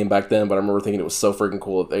played the game back then, but I remember thinking it was so freaking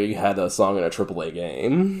cool that they had a song in a AAA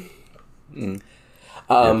game. And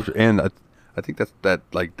I think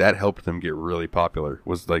that helped them get really popular.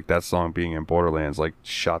 Was like that song being in Borderlands like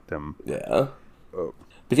shot them. Yeah. Oh.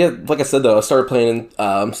 But yeah, like I said though, I started playing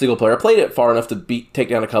single player. I played it far enough to take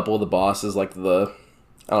down a couple of the bosses, like I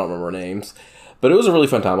don't remember names. But it was a really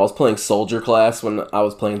fun time. I was playing Soldier class when I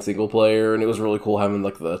was playing single player, and it was really cool having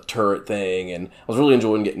like the turret thing, and I was really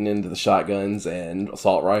enjoying getting into the shotguns and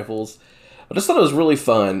assault rifles. I just thought it was really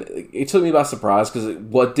fun. It took me by surprise because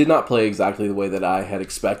it did not play exactly the way that I had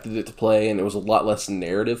expected it to play, and it was a lot less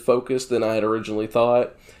narrative focused than I had originally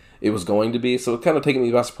thought it was going to be. So it kind of taken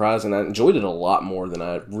me by surprise, and I enjoyed it a lot more than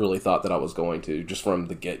I really thought that I was going to, just from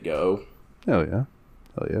the get-go. Hell yeah.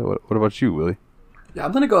 What about you, Willie? Yeah,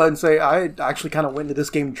 I'm going to go ahead and say I actually kind of went into this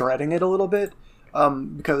game dreading it a little bit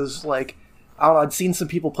because, like, I don't know, I'd seen some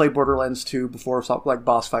people play Borderlands 2 before, like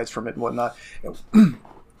boss fights from it and whatnot.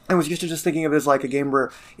 I was used to just thinking of it as like a game where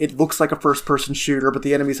it looks like a first-person shooter, but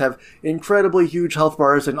the enemies have incredibly huge health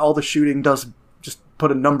bars, and all the shooting does just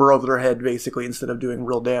put a number over their head, basically, instead of doing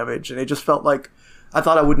real damage. And it just felt like I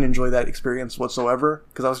thought I wouldn't enjoy that experience whatsoever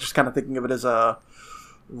because I was just kind of thinking of it as a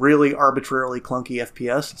really arbitrarily clunky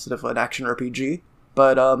FPS instead of an action RPG.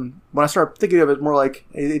 But when I started thinking of it more like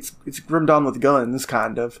it's Grim Dawn with guns,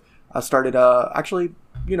 kind of, I started actually,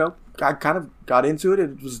 I kind of got into it.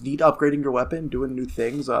 It was neat upgrading your weapon, doing new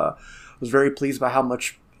things. Was very pleased by how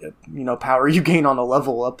much power you gain on a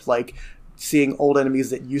level up. Like seeing old enemies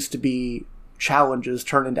that used to be challenges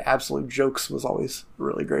turn into absolute jokes was always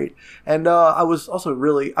really great. And I was also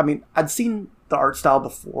I'd seen the art style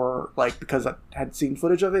before, like because I had seen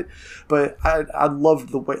footage of it, but I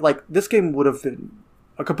loved the way, like, this game would have been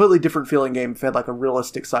a completely different feeling game if it had like a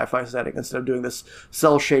realistic sci-fi setting instead of doing this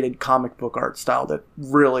cel-shaded comic book art style that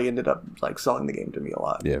really ended up like selling the game to me a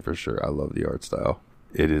lot. Yeah, for sure. I love the art style.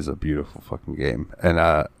 It is a beautiful fucking game, and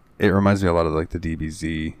it reminds me a lot of like the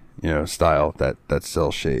DBZ, style, that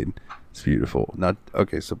cell shade. It's beautiful.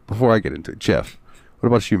 So before I get into it, Jeff, what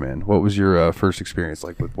about you, man? What was your first experience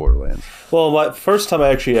like with Borderlands? Well, my first time I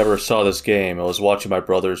actually ever saw this game, I was watching my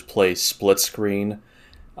brothers play split screen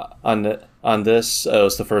on this. It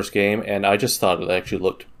was the first game, and I just thought it actually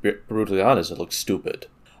looked, brutally honest, it looked stupid.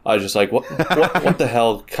 I was just like, what the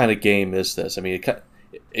hell kind of game is this? I mean,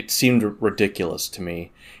 it seemed ridiculous to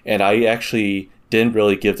me, and I actually didn't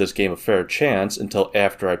really give this game a fair chance until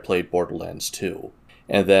after I played Borderlands 2.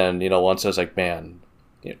 And then, once I was like, man,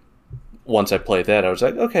 once I played that, I was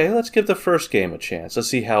like, okay, let's give the first game a chance. Let's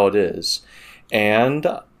see how it is. And,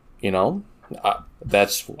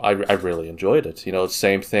 I really enjoyed it.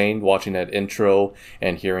 Same thing, watching that intro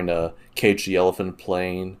and hearing Cage the Elephant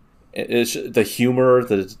playing. It's the humor,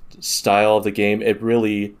 the style of the game, it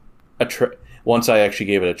really... once I actually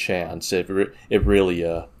gave it a chance, it really...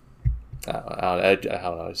 how do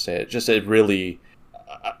I say it? Just, it really...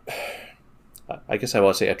 I guess I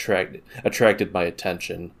want to say attracted my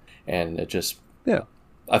attention, and it just... Yeah.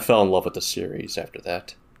 I fell in love with the series after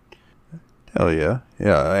that. Hell yeah.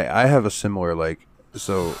 Yeah, I have a similar,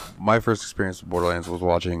 so my first experience with Borderlands was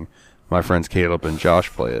watching my friends Caleb and Josh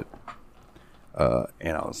play it.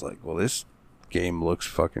 And I was like, well, this game looks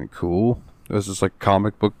fucking cool. It was this,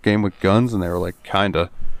 comic book game with guns, and they were like, kinda.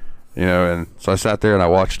 And so I sat there and I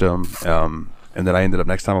watched them, and then I ended up,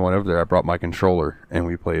 next time I went over there, I brought my controller, and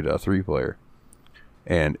we played a 3-player.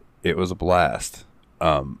 And it was a blast.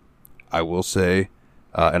 I will say,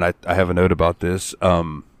 and I have a note about this,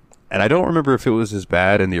 and I don't remember if it was as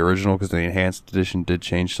bad in the original, because the enhanced edition did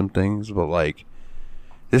change some things, but,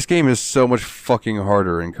 this game is so much fucking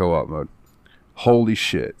harder in co-op mode. Holy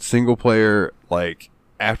shit. Single player,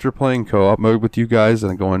 after playing co-op mode with you guys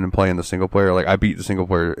and going and playing the single player, I beat the single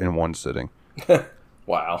player in one sitting.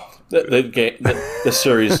 Wow. The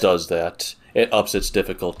series does that. It ups its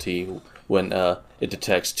difficulty when it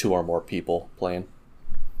detects 2 or more people playing.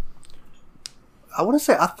 I want to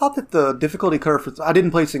say, I thought that the difficulty curve... I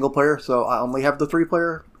didn't play single player, so I only have the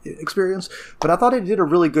 3-player experience, but I thought it did a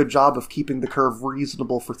really good job of keeping the curve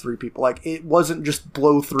reasonable for 3 people. It wasn't just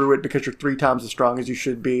blow through it because you're 3 times as strong as you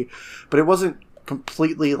should be, but it wasn't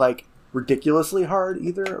completely, ridiculously hard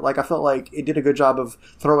either. I felt like it did a good job of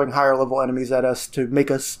throwing higher level enemies at us to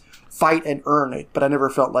make us fight and earn it, but I never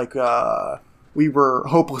felt like we were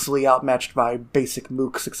hopelessly outmatched by basic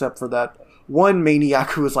mooks, except for that one maniac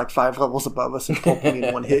who was 5 levels above us and pulled me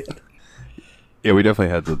in one hit. Yeah, we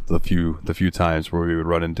definitely had the few times where we would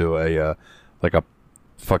run into a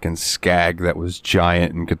fucking skag that was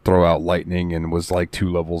giant and could throw out lightning and was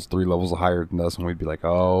 2 levels, 3 levels higher than us, and we'd be like,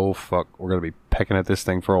 oh fuck, we're gonna be pecking at this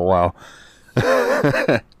thing for a while.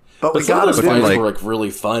 But some of those fights were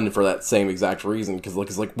really fun for that same exact reason, because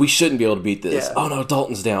it's we shouldn't be able to beat this. Yeah. Oh no,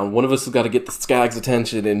 Dalton's down. One of us has got to get the Skag's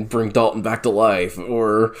attention and bring Dalton back to life,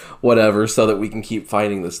 or whatever, so that we can keep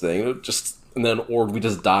fighting this thing. Or we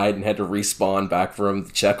just died and had to respawn back from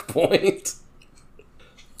the checkpoint.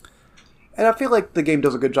 And I feel like the game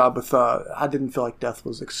does a good job with, I didn't feel like death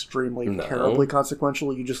was extremely terribly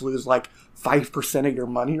consequential. You just lose 5% of your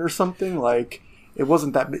money or something. It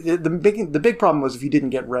wasn't that big. The big problem was if you didn't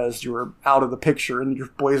get rezzed, you were out of the picture and your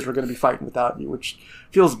boys were going to be fighting without you, which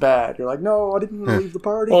feels bad. You're like, no, I didn't leave the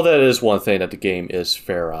party. Well, that is one thing that the game is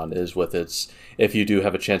fair on, is with its, if you do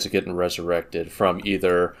have a chance of getting resurrected from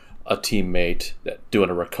either a teammate doing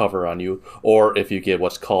a recover on you, or if you get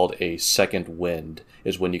what's called a second wind,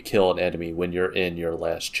 is when you kill an enemy when you're in your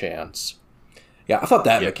last chance. Yeah, I thought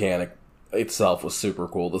that mechanic itself was super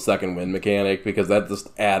cool, the second wind mechanic, because that just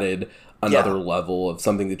added another level of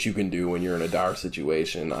something that you can do when you're in a dire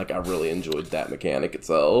situation. I really enjoyed that mechanic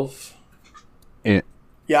itself.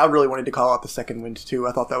 Yeah, I really wanted to call out the second wind too.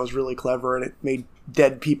 I thought that was really clever, and it made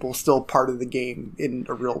dead people still part of the game in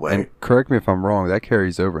a real way. And correct me if I'm wrong, that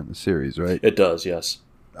carries over in the series, right? It does, yes.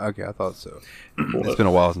 Okay, I thought so. It's been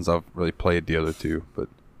a while since I've really played the other two, but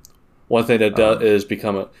One thing that is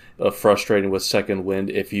become a frustrating with Second Wind,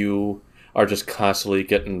 if you are just constantly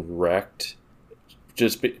getting wrecked,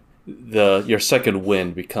 your Second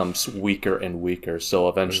Wind becomes weaker and weaker. So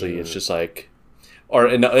eventually, it's just like,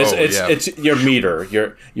 it's your meter,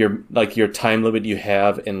 your time limit you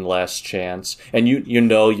have in Last Chance, and you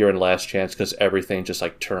know you're in Last Chance because everything just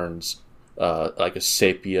like turns like a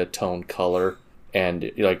sepia tone color,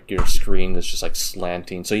 and like your screen is just like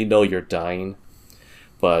slanting, so you know you're dying,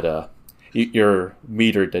 but your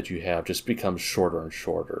meter that you have just becomes shorter and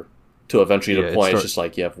shorter to eventually the point it's just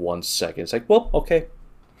like you have 1 second. It's like, well, okay.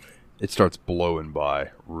 It starts blowing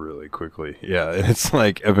by really quickly. Yeah, it's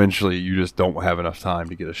like eventually you just don't have enough time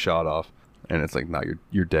to get a shot off, and it's like, nah,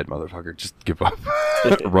 you're dead, motherfucker. Just give up,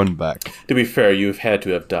 run back. To be fair, you've had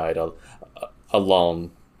to have died a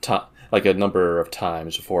long time, like a number of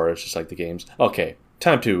times before. It's just like the game's okay.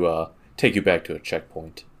 Time to take you back to a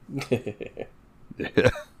checkpoint.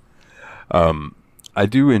 Yeah. I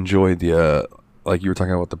do enjoy the like you were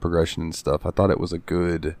talking about the progression and stuff. I thought it was a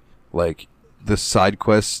good like. The side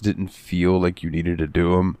quests didn't feel like you needed to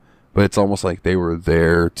do them, but it's almost like they were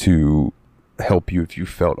there to help you if you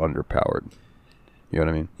felt underpowered. You know what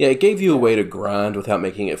I mean? Yeah, it gave you a way to grind without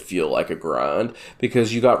making it feel like a grind,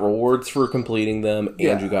 because you got rewards for completing them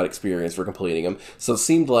and you got experience for completing them. So it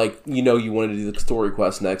seemed like, you wanted to do the story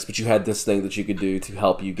quest next, but you had this thing that you could do to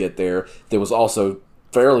help you get there that was also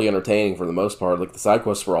fairly entertaining for the most part. Like, the side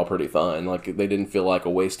quests were all pretty fun. Like, they didn't feel like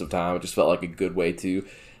a waste of time. It just felt like a good way to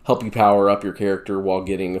help you power up your character while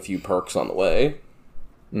getting a few perks on the way.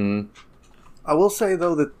 I will say,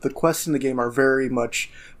 though, that the quests in the game are very much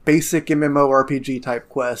basic MMORPG type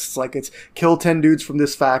quests. Like, it's kill 10 dudes from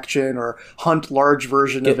this faction, or hunt large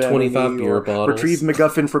version Get of 25 enemy, beer or bottles. retrieve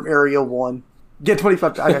MacGuffin from Area 1. Get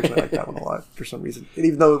 25... I actually like that one a lot, for some reason. And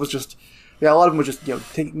even though it was just... Yeah, a lot of them was just,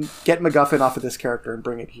 get MacGuffin off of this character and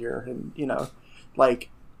bring it here. And, like...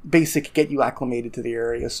 basic get you acclimated to the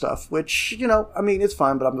area stuff, which I mean, it's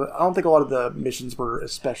fine, but I don't think a lot of the missions were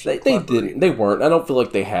especially they weren't. I don't feel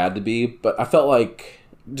like they had to be, but I felt like,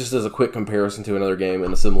 just as a quick comparison to another game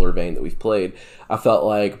in a similar vein that we've played, I felt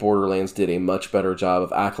like Borderlands did a much better job of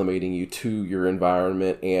acclimating you to your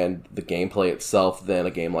environment and the gameplay itself than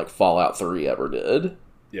a game like Fallout 3 ever did.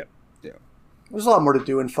 Yeah. There's a lot more to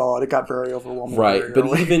do in Fallout. It got very overwhelming, right? very But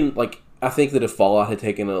early. even like, I think that if Fallout had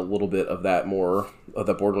taken a little bit of that more of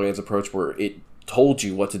the Borderlands approach, where it told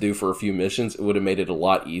you what to do for a few missions, it would have made it a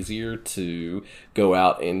lot easier to go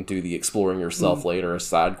out and do the exploring yourself later as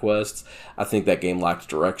side quests. I think that game lacked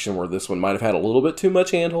direction, where this one might have had a little bit too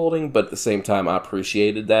much hand-holding, but at the same time, I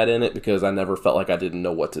appreciated that in it, because I never felt like I didn't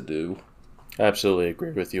know what to do. I absolutely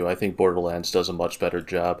agree with you. I think Borderlands does a much better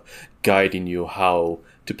job guiding you how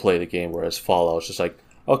to play the game, whereas Fallout is just like,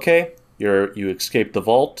 okay, you escaped the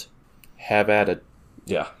vault, have at it.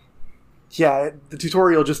 Yeah. Yeah, the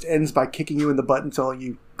tutorial just ends by kicking you in the butt and telling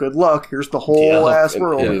you, good luck, here's the whole ass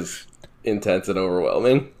world. It is intense and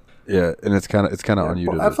overwhelming. Yeah, and it's kind of on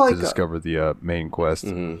you to discover the main quest.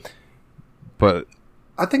 But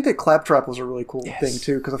I think that Claptrap was a really cool thing,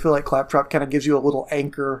 too, because I feel like Claptrap kind of gives you a little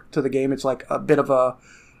anchor to the game. It's like a bit of a...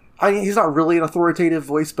 I mean, he's not really an authoritative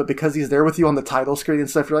voice, but because he's there with you on the title screen and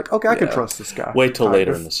stuff, you're like, okay, I can trust this guy. Wait till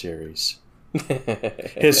later in the series.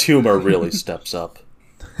 His humor really steps up.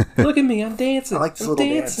 Look at me, I'm dancing. I like this little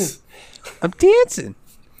dance. I'm dancing.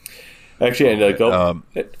 Actually, go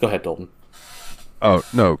ahead, Dalton. Oh,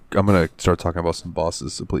 no, I'm going to start talking about some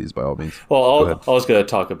bosses, so please, by all means. Well, all I was going to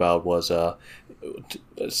talk about was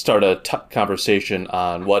start a conversation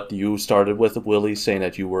on what you started with, Willie, saying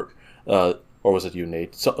that you were, or was it you,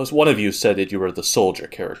 Nate? So one of you said that you were the soldier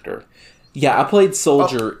character. Yeah, I played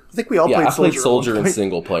Soldier. I think we all played Soldier. I played Soldier in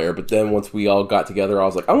single player, but then once we all got together, I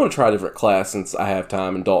was like, I want to try a different class since I have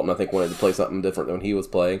time, and Dalton, I think, wanted to play something different than he was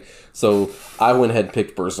playing. So I went ahead and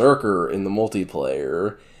picked Berserker in the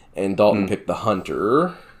multiplayer, and Dalton picked the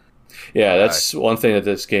Hunter. Yeah, that's one thing that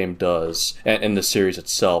this game does, and in the series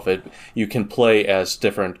itself. You can play as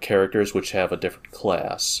different characters which have a different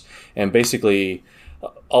class. And basically,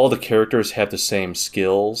 all the characters have the same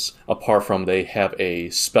skills, apart from they have a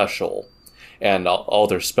special. And all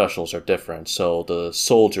their specials are different. So the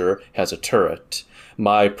soldier has a turret.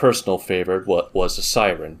 My personal favorite was the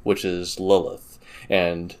siren, which is Lilith.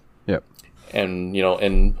 And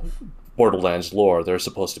in Borderlands lore, they're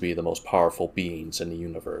supposed to be the most powerful beings in the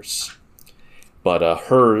universe. But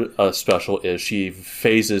her special is she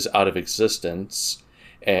phases out of existence,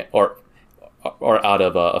 or out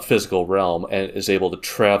of a physical realm, and is able to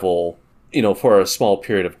travel, for a small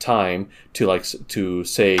period of time to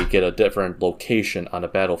say get a different location on a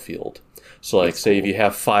battlefield. So, like, That's say cool. if you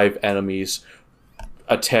have 5 enemies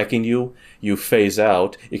attacking you, you phase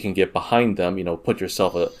out, you can get behind them, put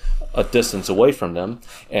yourself a distance away from them,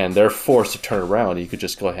 and they're forced to turn around, and you could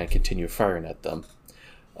just go ahead and continue firing at them.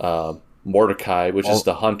 Mordecai, which is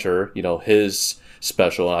the hunter, his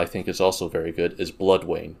special, I think is also very good, is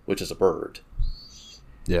Bloodwing, which is a bird.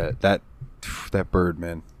 Yeah, that bird,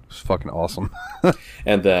 man, was fucking awesome.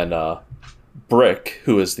 And then Brick,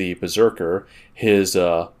 who is the berserker, his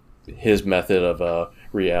method of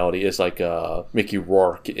reality is like Mickey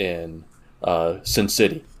Rourke in Sin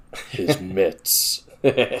City. His mitts,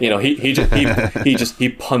 he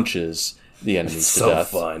punches the enemies It's to so death.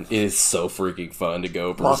 fun. It is so freaking fun to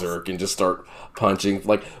go berserk and just start punching.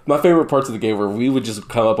 Like, my favorite parts of the game where we would just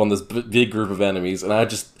come up on this big group of enemies, and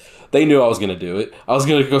they knew I was going to do it. I was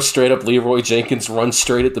going to go straight up Leroy Jenkins, run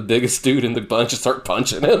straight at the biggest dude in the bunch and start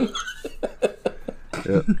punching him.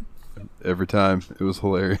 Yeah, every time it was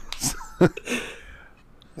hilarious.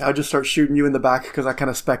 I'll just start shooting you in the back because I kind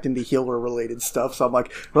of spec into healer-related stuff. So I'm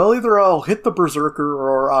like, well, either I'll hit the berserker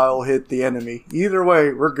or I'll hit the enemy. Either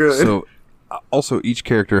way, we're good. So, also, each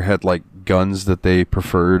character had like guns that they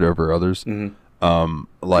preferred over others. Mhm.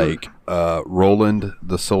 Roland,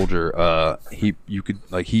 the soldier,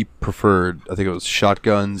 he preferred, I think it was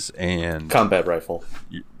shotguns and Combat rifle.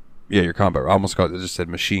 yeah, your combat. I almost just said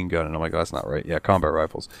machine gun, and I'm like, oh, that's not right. Yeah, combat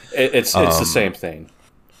rifles. It's the same thing.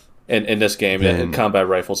 In this game, Then- combat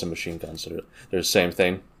rifles and machine guns, they're the same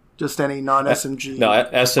thing. Just any non-SMG. No,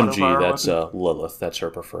 SMG, auto-fire that's weapon? Lilith. That's her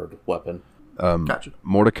preferred weapon. Gotcha.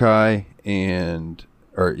 Mordecai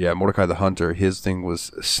Mordecai the hunter. His thing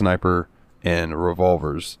was sniper and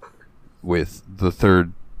revolvers, with the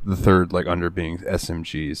third like under being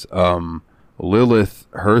SMGs. Lilith,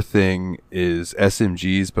 her thing is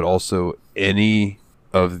SMGs, but also any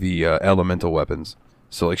of the elemental weapons.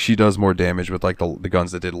 So like she does more damage with like the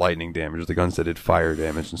guns that did lightning damage, the guns that did fire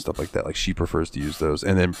damage and stuff like that. Like she prefers to use those.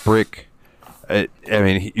 And then Brick,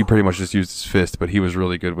 he pretty much just used his fist, but he was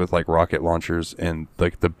really good with like rocket launchers and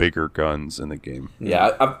like the bigger guns in the game.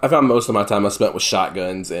 Yeah, I found most of my time I spent with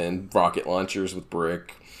shotguns and rocket launchers with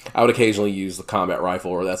Brick. I would occasionally use the combat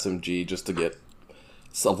rifle or the SMG just to get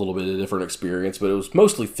a little bit of a different experience, but it was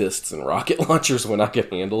mostly fists and rocket launchers when I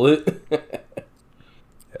could handle it.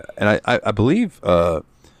 And I believe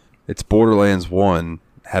it's Borderlands 1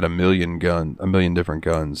 had a million different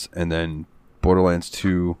guns, and then Borderlands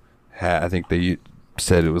 2 had, I think they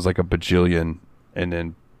said it was like a bajillion, and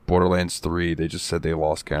then Borderlands 3 they just said they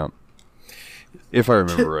lost count, if I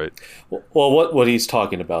remember right. Well, what he's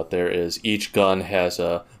talking about there is each gun has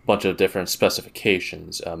a bunch of different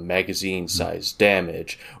specifications: magazine size,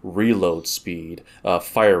 damage, reload speed,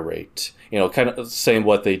 fire rate. Kind of the same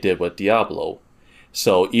what they did with Diablo.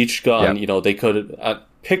 So each gun, Yep. they could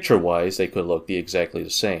picture-wise they could look exactly the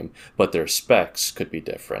same, but their specs could be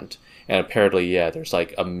different. And apparently, there's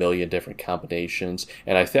like a million different combinations.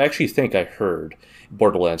 And I actually think I heard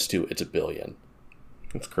Borderlands 2, it's 1 billion.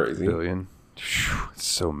 That's crazy. Billion. Phew, it's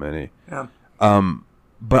so many. Yeah.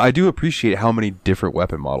 But I do appreciate how many different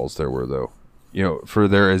weapon models there were, though. For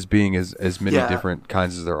there as being as many Yeah. different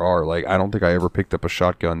kinds as there are. Like, I don't think I ever picked up a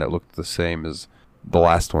shotgun that looked the same as the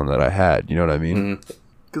last one that I had. You know what I mean? Mm-hmm.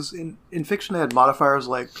 Because in fiction they had modifiers,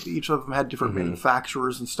 like each of them had different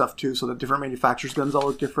manufacturers and stuff too, so the different manufacturers' guns all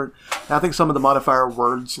look different. And I think some of the modifier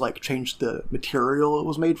words like changed the material it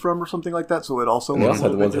was made from or something like that, so it also And they looked also a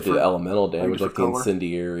had the little ones bit that did different. elemental damage, like the different color.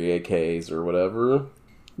 incendiary AKs or whatever.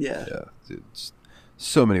 Yeah. Yeah, dude, it's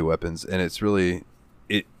so many weapons, and it's really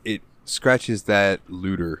it scratches that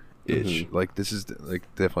looter itch. Like this is like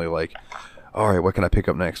definitely like, all right, what can I pick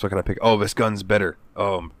up next? What can I pick? Oh, this gun's better.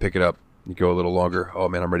 Oh, pick it up. You go a little longer. Oh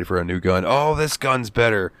man, I'm ready for a new gun. Oh, this gun's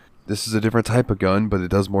better. This is a different type of gun, but it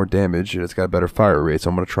does more damage and it's got a better fire rate.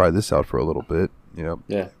 So I'm gonna try this out for a little bit. Yeah.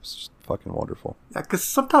 It's just fucking wonderful. Yeah, because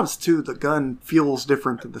sometimes too the gun feels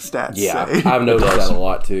different than the stats Yeah, say. I've noticed that a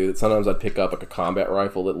lot too. Sometimes I'd pick up like a combat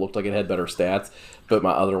rifle that looked like it had better stats, but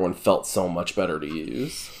my other one felt so much better to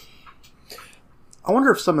use. I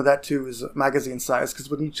wonder if some of that too is magazine size,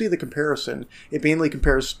 because when you see the comparison, it mainly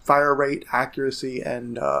compares fire rate, accuracy,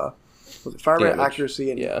 and was it fire rate, Damage.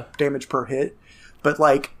 accuracy, and Yeah. damage per hit. But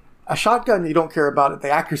like a shotgun, you don't care about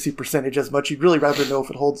the accuracy percentage as much. You'd really rather know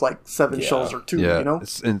if it holds like 7 Yeah. shells or 2. Yeah, You know,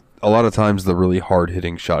 and a lot of times the really hard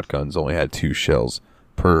hitting shotguns only had 2 shells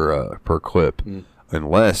per clip,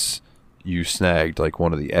 unless you snagged like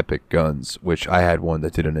one of the epic guns, which I had one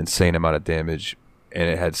that did an insane amount of damage, and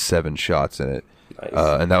it had 7 shots in it. Nice.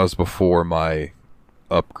 And that was before my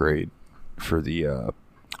upgrade for the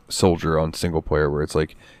soldier on single player, where it's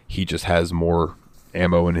like he just has more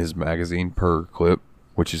ammo in his magazine per clip,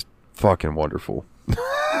 which is fucking wonderful.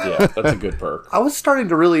 Yeah, that's a good perk. I was starting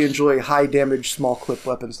to really enjoy high damage small clip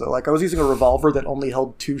weapons though. Like I was using a revolver that only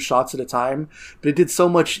held 2 shots at a time, but it did so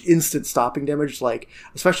much instant stopping damage, like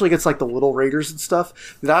especially against like the little raiders and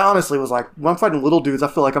stuff, that I honestly was like, when I'm fighting little dudes, I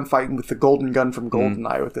feel like I'm fighting with the golden gun from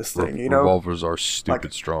GoldenEye with this thing, you know? Revolvers are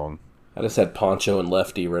stupid strong. I just had Poncho and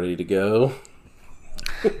Lefty ready to go.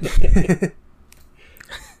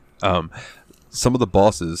 Some of the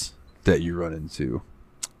bosses that you run into,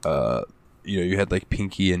 you had like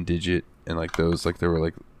Pinky and Digit and like those, like they were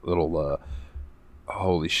like little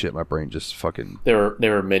holy shit, my brain just fucking They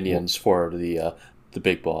were minions for the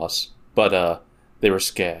big boss, but they were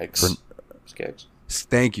skags. Skags.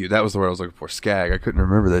 Thank you, that was the word I was looking for. Skag. I couldn't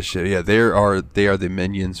remember that shit. Yeah, they are the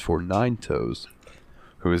minions for Nine Toes,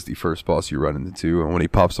 who is the first boss you run into, and when he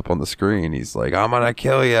pops up on the screen, he's like, "I'm gonna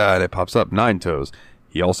kill ya," and it pops up Nine Toes.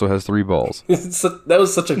 He also has 3 balls. That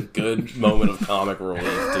was such a good moment of comic relief,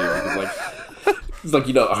 too. It's like,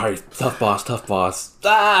 all right, tough boss.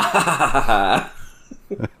 Ah!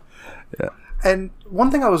 Yeah. And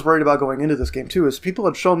one thing I was worried about going into this game too is people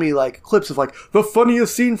had shown me like clips of like the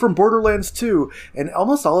funniest scene from Borderlands 2, and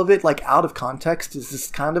almost all of it like out of context is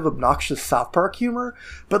this kind of obnoxious South Park humor,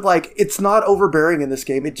 but like it's not overbearing in this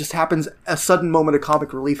game. It just happens a sudden moment of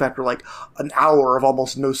comic relief after like an hour of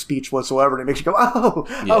almost no speech whatsoever, and it makes you go, "Oh,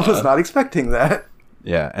 Yeah. I was not expecting that."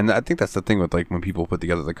 Yeah, and I think that's the thing with like when people put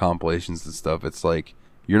together the compilations and stuff, it's like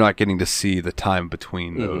you're not getting to see the time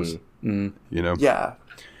between those. You know? Yeah.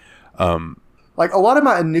 Like, a lot of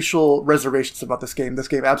my initial reservations about this game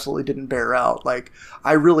absolutely didn't bear out. Like,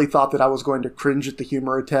 I really thought that I was going to cringe at the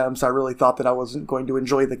humor attempts. I really thought that I wasn't going to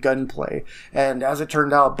enjoy the gunplay. And as it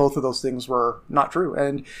turned out, both of those things were not true.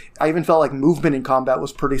 And I even felt like movement in combat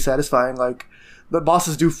was pretty satisfying. Like, the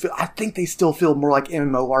bosses do feel, I think they still feel more like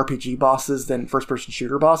MMORPG bosses than first-person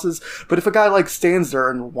shooter bosses. But if a guy, like, stands there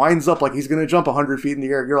and winds up like he's going to jump 100 feet in the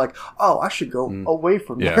air, you're like, oh, I should go away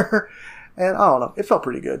from there. And I don't know. It felt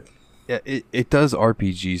pretty good. Yeah, it does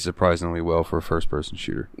RPG surprisingly well for a first-person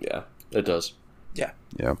shooter. Yeah. It does. Yeah.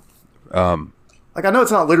 Yeah. Like, I know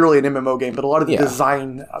it's not literally an MMO game, but a lot of the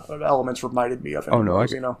design elements reminded me of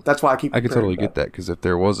MMOs, Oh, no, That's why I keep I could totally that. get that, because if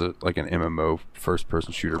there was an MMO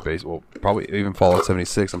first-person shooter base, well, probably even Fallout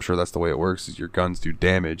 76, I'm sure that's the way it works, is your guns do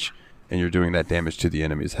damage, and you're doing that damage to the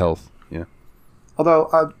enemy's health. Yeah.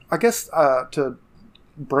 Although, I guess to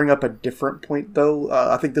bring up a different point, though,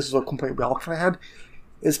 I think this is a complaint we all kind of had,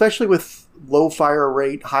 especially with low fire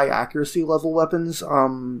rate, high accuracy level weapons.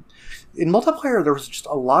 In multiplayer, there was just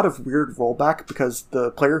a lot of weird rollback because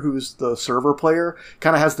the player who's the server player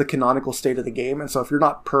kind of has the canonical state of the game. And so if you're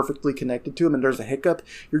not perfectly connected to him and there's a hiccup,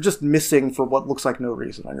 you're just missing for what looks like no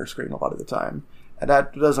reason on your screen a lot of the time. And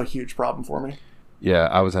that's a huge problem for me. Yeah,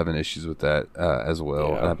 I was having issues with that as well.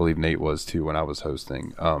 Yeah. And I believe Nate was too when I was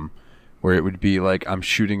hosting. Where it would be like I'm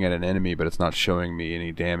shooting at an enemy, but it's not showing me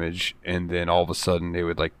any damage, and then all of a sudden they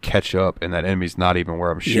would like catch up, and that enemy's not even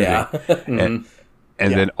where I'm shooting, Yeah. and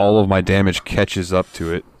then all of my damage catches up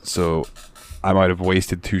to it. So I might have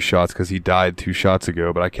wasted 2 shots because he died 2 shots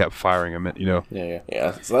ago, but I kept firing him.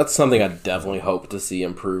 Yeah, so that's something I definitely hope to see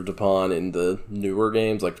improved upon in the newer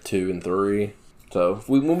games, like 2 and 3. So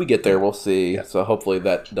when we get there, we'll see. Yeah. So hopefully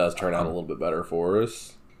that does turn out a little bit better for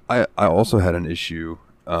us. I also had an issue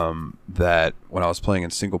that when I was playing in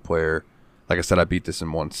single player, like I said, I beat this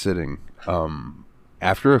in one sitting.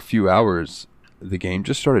 After a few hours, the game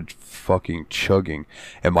just started fucking chugging,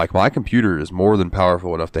 and like my computer is more than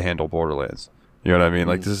powerful enough to handle Borderlands. You know what I mean?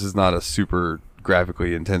 Like, this is not a super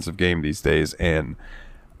graphically intensive game these days, and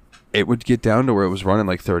it would get down to where it was running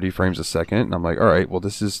like 30 frames a second, and I'm like, all right, well,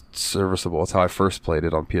 this is serviceable. That's how I first played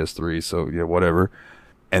it on PS3, so yeah, whatever.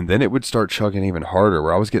 And then it would start chugging even harder,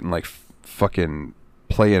 where I was getting like fucking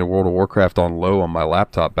playing World of Warcraft on low on my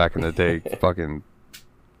laptop back in the day, fucking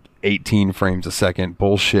 18 frames a second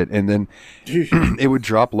bullshit, and then it would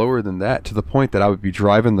drop lower than that to the point that I would be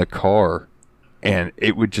driving the car and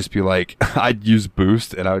it would just be like I'd use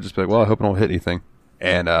boost and I would just be like, well, I hope I don't hit anything.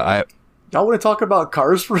 And y'all want to talk about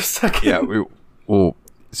cars for a second? Yeah,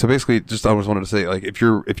 so basically, just I just wanted to say, like, if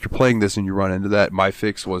you're playing this and you run into that, my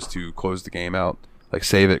fix was to close the game out, like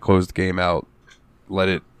save it, close the game out, let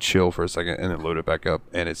it chill for a second, and then load it back up,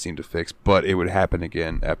 and it seemed to fix. But it would happen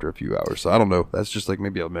again after a few hours. So I don't know. That's just like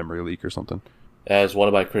maybe a memory leak or something. As one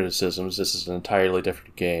of my criticisms, this is an entirely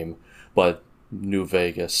different game, but New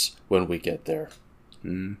Vegas when we get there.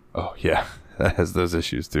 Oh yeah, that has those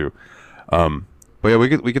issues too. But yeah, we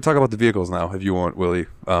could talk about the vehicles now if you want, Willie.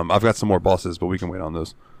 I've got some more bosses, but we can wait on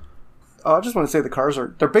those. I just want to say the cars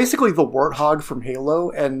they're basically the Warthog from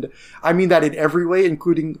Halo, and I mean that in every way,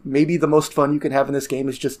 including maybe the most fun you can have in this game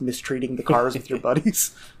is just mistreating the cars with your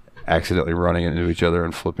buddies. accidentally running into each other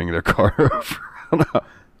and flipping their car over. I don't know.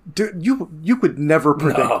 Dude, you could never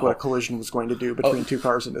predict No. what a collision was going to do between two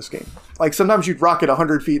cars in this game. Like, sometimes you'd rocket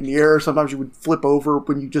 100 feet in the air, sometimes you would flip over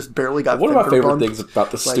when you just barely got One of my fender favorite bumped. things about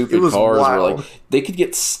the Like, stupid it was cars were wild. like they could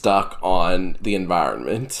get stuck on the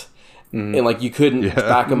environment, and like you couldn't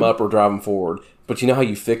back them up or drive them forward. But you know how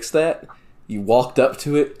you fix that? You walked up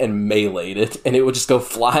to it and meleeed it, and it would just go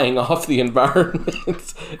flying off the environment.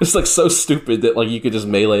 It's like so stupid that like you could just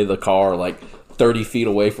melee the car like 30 feet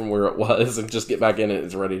away from where it was and just get back in it and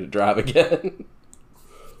it's ready to drive again.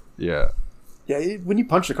 Yeah. Yeah, when you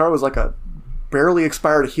punch the car, it was like a barely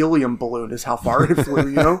expired helium balloon is how far it flew,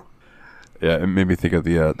 you know? Yeah, it made me think of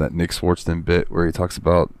the that Nick Swartzen bit where he talks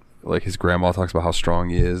about, like, his grandma talks about how strong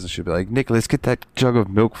he is, and she'll be like, "Nicholas, get that jug of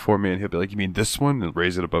milk for me," and he'll be like, "You mean this one?" and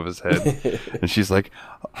raise it above his head. And she's like,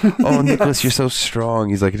 "Oh, Nicholas, you're so strong."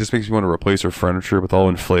 He's like, "It just makes me want to replace her furniture with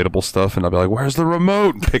all inflatable stuff," and I'll be like, "Where's the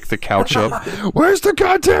remote?" and pick the couch up. "Where's the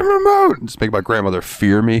goddamn remote?" and just make my grandmother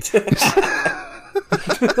fear me.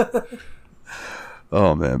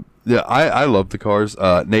 Oh man, yeah, I love the cars.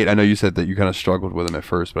 Nate, I know you said that you kind of struggled with them at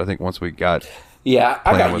first, but I think once we got Yeah,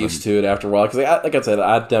 I playing got with used them- to it after a while because, like I said,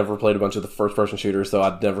 I'd never played a bunch of the first-person shooters, so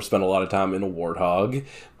I'd never spent a lot of time in a Warthog.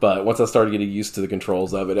 But once I started getting used to the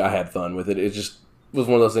controls of it, I had fun with it. It just was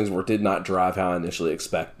one of those things where it did not drive how I initially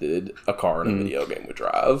expected a car in a video game would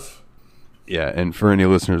drive. Yeah, and for any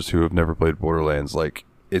listeners who have never played Borderlands, like,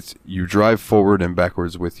 it's you drive forward and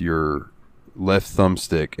backwards with your left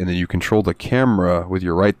thumbstick, and then you control the camera with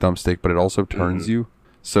your right thumbstick, but it also turns you.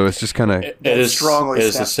 So it's just kind of It is strongly it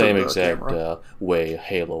is the snaps same to the exact camera. way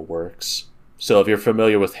Halo works. So if you're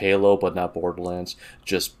familiar with Halo but not Borderlands,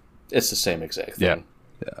 it's the same exact thing.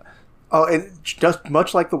 yeah. Oh, and just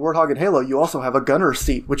much like the Warthog in Halo, you also have a gunner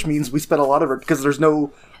seat, which means we spent a lot of it, because there's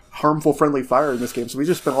no harmful friendly fire in this game, so we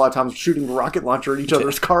just spent a lot of time shooting a rocket launcher at each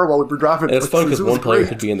other's car while we were driving. And it's fun places. because It was one player great.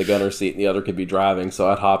 could be in the gunner seat and the other could be driving, so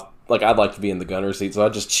I'd like to be in the gunner seat, so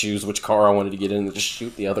I'd just choose which car I wanted to get in and just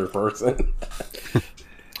shoot the other person.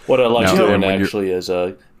 What I like Now, doing when you're- actually is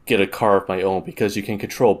get a car of my own because you can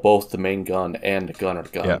control both the main gun and the gunner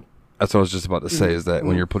gun. Yeah, that's what I was just about to say, is that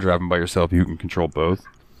when you're driving by yourself, you can control both.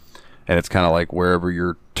 And it's kind of like wherever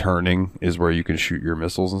you're turning is where you can shoot your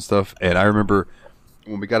missiles and stuff. And I remember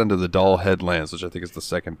when we got into the Doll Headlands, which I think is the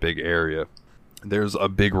second big area, there's a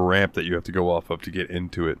big ramp that you have to go off of to get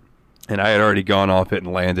into it. And I had already gone off it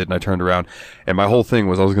and landed, and I turned around. And my whole thing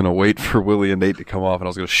was I was going to wait for Willie and Nate to come off, and I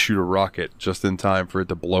was going to shoot a rocket just in time for it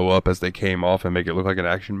to blow up as they came off and make it look like an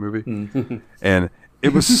action movie. And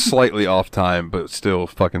it was slightly off time, but still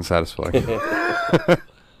fucking satisfying.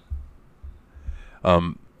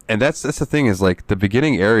 And that's the thing, is like the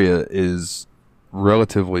beginning area is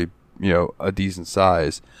relatively, a decent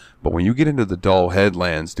size, but when you get into the Doll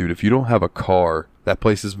Headlands, dude, if you don't have a car, that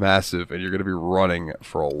place is massive and you're going to be running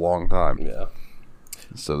for a long time. Yeah.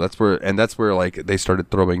 So that's where like they started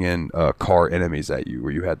throwing in car enemies at you,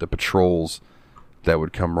 where you had the patrols that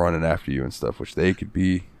would come running after you and stuff, which they could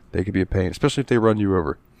be a pain, especially if they run you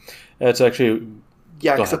over. That's actually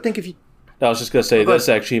Yeah, Go because I ahead. think if you I was just going to say, Go that's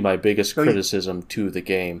ahead. actually my biggest Go ahead. criticism to the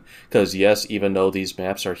game. Because, yes, even though these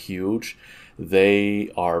maps are huge, they're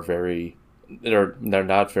not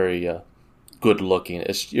very good looking.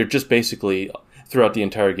 You're just basically, throughout the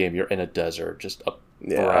entire game, you're in a desert, just a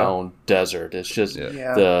brown desert. It's just,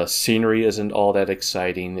 Yeah. the scenery isn't all that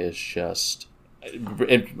exciting. It's just,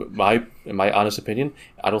 in my honest opinion,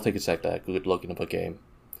 I don't think it's that good looking of a game.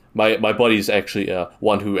 My buddy's actually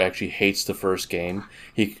one who actually hates the first game.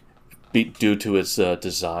 Due to its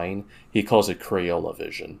design, he calls it Crayola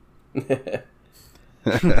vision.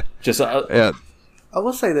 Just Yeah, I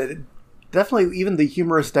will say that definitely even the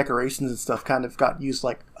humorous decorations and stuff kind of got used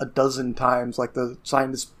like a dozen times. Like the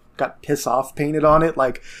sign just got piss off painted on it.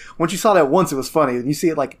 Like once you saw that once, it was funny. And you see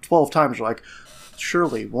it like 12 times, you're like,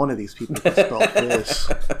 surely one of these people can spell this.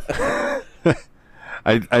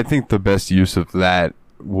 I think the best use of that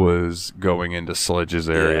was going into Sledge's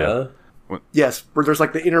area. Yeah. Yes, where there's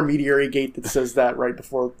like the intermediary gate that says that right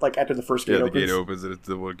before, like after the first gate Yeah, the opens. gate opens, and it's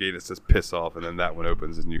the little gate that says "piss off," and then that one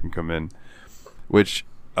opens, and you can come in. Which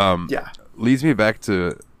Yeah. leads me back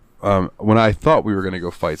to when I thought we were going to go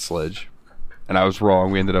fight Sledge, and I was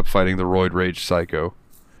wrong. We ended up fighting the Roid Rage Psycho.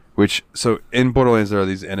 So in Borderlands, there are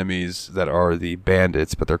these enemies that are the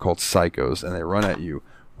bandits, but they're called psychos, and they run at you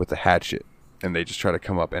with a hatchet, and they just try to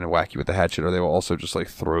come up and whack you with the hatchet, or they will also just like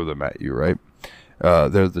throw them at you, right?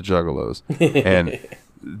 They're the juggalos, and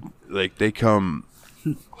like they come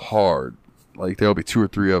hard. Like there'll be 2 or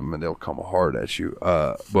 3 of them, and they'll come hard at you.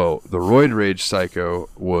 Well, the Roid Rage Psycho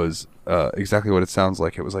was exactly what it sounds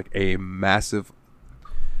like. It was like a massive.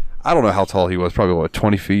 I don't know how tall he was. Probably, what,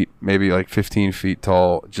 20 feet? Maybe like 15 feet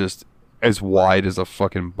tall. Just as wide as a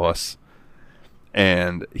fucking bus.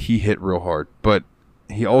 And he hit real hard. But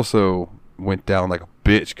he also went down like a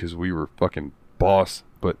bitch because we were fucking boss.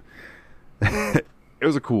 But it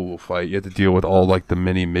was a cool fight. You had to deal with all like the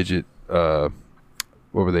mini midget, what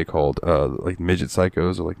were they called? Like midget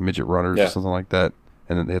psychos or like midget runners or something like that.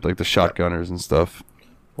 And then they had like the shotgunners and stuff.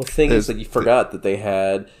 Well, the thing is that you forgot that they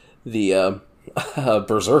had the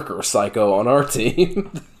Berserker Psycho on our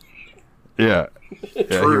team. Yeah.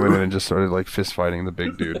 Yeah, he went in and just started like fist fighting the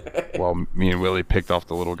big dude while me and Willie picked off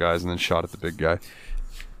the little guys and then shot at the big guy.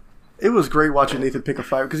 It was great watching Nathan pick a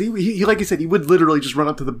fight because he, like you said, he would literally just run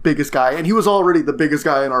up to the biggest guy, and he was already the biggest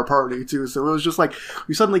guy in our party too. So it was just like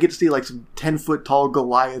we suddenly get to see like some 10-foot tall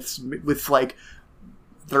Goliaths with like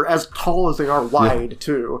they're as tall as they are wide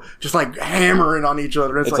too, just like hammering on each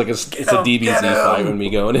other. It's like a DBZ fight when we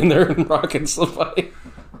going in there and rocking some fight.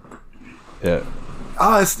 Yeah.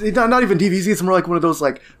 It's not even DVZ. It's more like one of those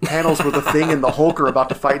like panels where the Thing and the Hulk are about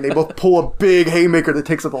to fight, and they both pull a big haymaker that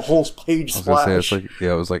takes up a whole page splash. I was gonna say, it's like,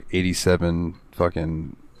 it was like 87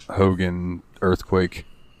 fucking Hogan earthquake.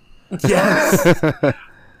 Yes.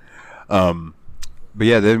 But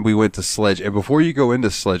yeah, then we went to Sledge, and before you go into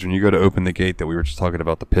Sledge, when you go to open the gate that we were just talking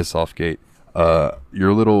about, the piss off gate,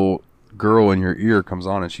 your little girl in your ear comes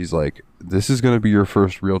on, and she's like, "This is gonna be your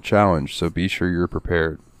first real challenge, so be sure you're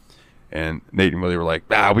prepared." And Nate and Willie were like,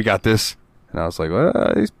 we got this. And I was like,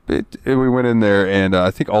 and we went in there, and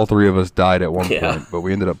I think all three of us died at one point, but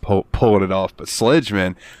we ended up pulling it off. But Sledge,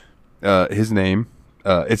 man, his name,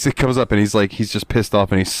 it comes up, and he's just pissed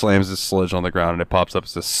off, and he slams his sledge on the ground, and it pops up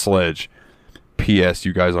as a Sledge. P.S.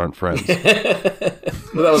 You guys aren't friends. That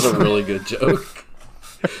was a really good joke.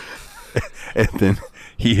 And then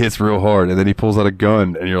he hits real hard, and then he pulls out a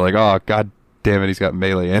gun, and you're like, oh, god damn it, he's got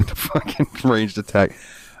melee and fucking ranged attack.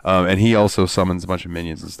 And he also summons a bunch of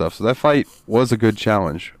minions and stuff. So that fight was a good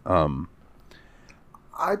challenge.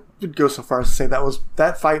 I would go so far as to say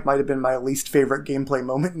that fight might have been my least favorite gameplay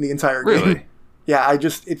moment in the entire game. Really? Yeah,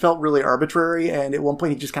 it felt really arbitrary, and at one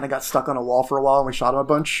point he just kind of got stuck on a wall for a while, and we shot him a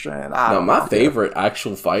bunch. And my favorite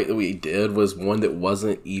actual fight that we did was one that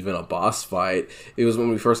wasn't even a boss fight. It was when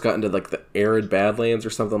we first got into like the arid Badlands or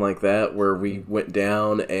something like that, where we went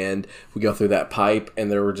down and we go through that pipe,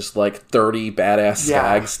 and there were just like 30 badass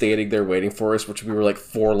skags standing there waiting for us, which we were like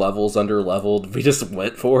 4 levels under leveled. We just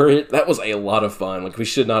went for it. That was a lot of fun. Like we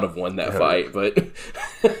should not have won that fight, but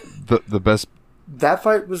the best. That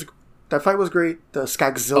fight was great. The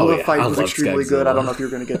Skagzilla fight was extremely good. I don't know if you're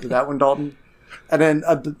going to get to that one, Dalton. And then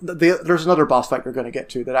there's another boss fight you're going to get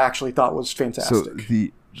to that I actually thought was fantastic. So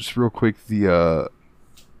just real quick,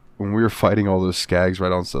 when we were fighting all those skags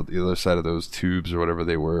right on the other side of those tubes or whatever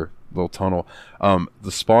they were, little tunnel,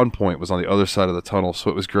 the spawn point was on the other side of the tunnel, so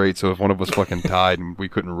it was great. So if one of us fucking died and we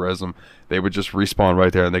couldn't res them, they would just respawn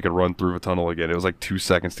right there and they could run through the tunnel again. It was like 2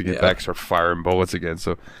 seconds to get back and start firing bullets again.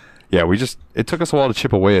 So yeah, it took us a while to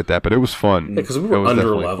chip away at that, but it was fun. Because we were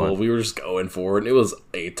under level. We were just going for it, and it was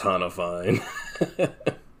a ton of fun.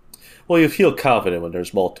 Well, you feel confident when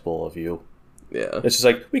there's multiple of you. Yeah. It's just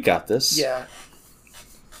like, we got this. Yeah.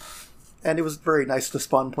 And it was very nice, the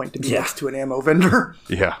spawn point to be next to an ammo vendor.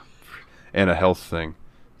 Yeah. And a health thing.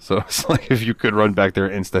 So it's like if you could run back there,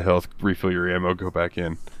 insta-health, refill your ammo, go back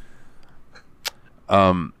in.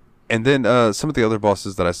 And then some of the other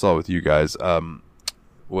bosses that I saw with you guys,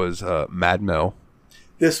 was Mad Mel.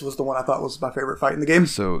 This was the one I thought was my favorite fight in the game.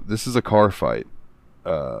 So this is a car fight.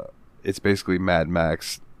 It's basically Mad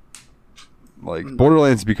Max. Like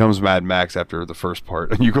Borderlands becomes Mad Max after the first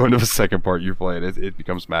part, and you go into the second part, you play it. It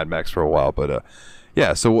becomes Mad Max for a while, but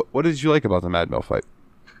yeah. So what did you like about the Mad Mel fight?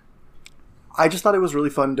 I just thought it was really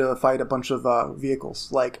fun to fight a bunch of vehicles,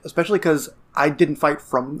 like especially because I didn't fight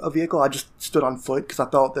from a vehicle. I just stood on foot because I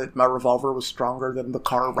thought that my revolver was stronger than the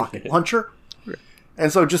car rocket launcher.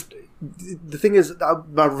 And so just, the thing is,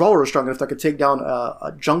 my revolver was strong enough that I could take down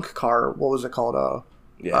a junk car. What was it called?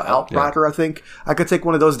 Outrider, I think. I could take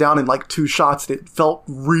one of those down in like 2 shots. It felt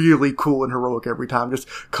really cool and heroic every time, just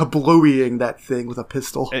kablooeying that thing with a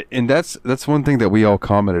pistol. And that's one thing that we all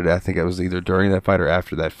commented, I think it was either during that fight or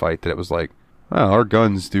after that fight, that it was like, wow, our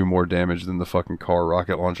guns do more damage than the fucking car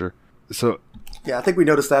rocket launcher. So yeah, I think we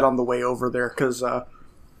noticed that on the way over there, because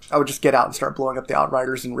I would just get out and start blowing up the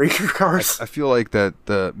Outriders and Ranger cars. I feel like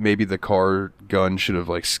that maybe the car gun should have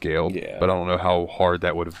like scaled, but I don't know how hard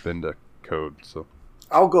that would have been to code. So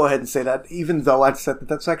I'll go ahead and say that even though I said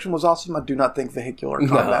that section was awesome, I do not think vehicular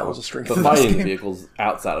combat was a strength of this game. But fighting vehicles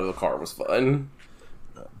outside of the car was fun.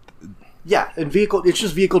 Yeah, and it's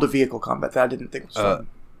just vehicle to vehicle combat that I didn't think was fun.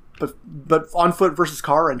 But on foot versus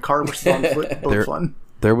car and car versus on foot, both fun.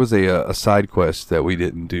 there was a side quest that we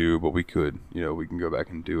didn't do, but we could. We can go back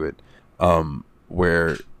and do it.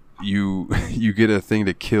 Where you get a thing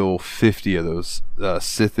to kill 50 of those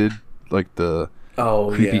Sithid, like the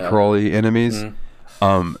creepy crawly enemies.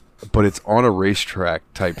 But it's on a racetrack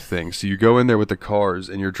type thing. So you go in there with the cars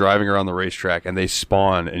and you're driving around the racetrack and they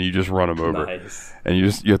spawn and you just run them over. Nice. And you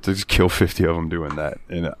have to just kill 50 of them doing that.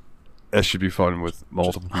 And that should be fun with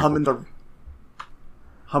multiple people.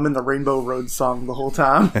 Humming the Rainbow Road song the whole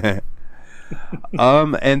time.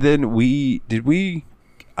 And then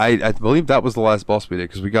I believe that was the last boss we did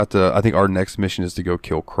because we got to, I think our next mission is to go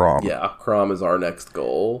kill Crom. Yeah, Crom is our next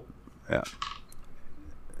goal. Yeah.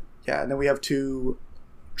 Yeah, and then we have 2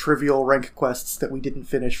 trivial rank quests that we didn't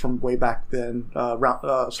finish from way back then.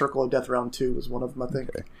 Circle of Death Round 2 was one of them, I think.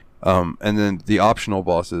 Okay. And then the optional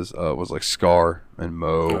bosses was like Scar and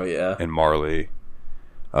Mo and Marley.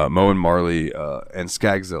 Mo and Marley and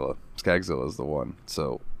Skagzilla. Skagzilla is the one.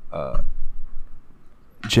 So,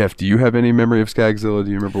 Jeff, do you have any memory of Skagzilla? Do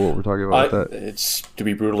you remember what we're talking about with that? It's, to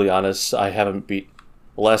be brutally honest, I haven't the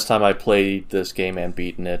last time I played this game and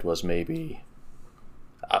beaten it was maybe...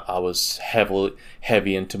 I was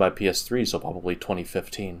heavy into my PS3, so probably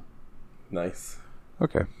 2015. Nice.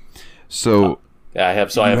 Okay. So... I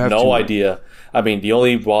have no idea. I mean, the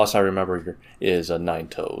only boss I remember is Nine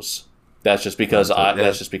Toes. That's just because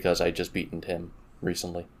I just beaten him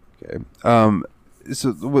recently. Okay.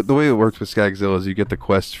 So the way it works with Skagzilla is you get the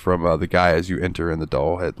quest from the guy as you enter in the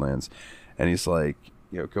Doll Headlands, and he's like,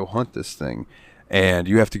 go hunt this thing, and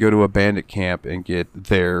you have to go to a bandit camp and get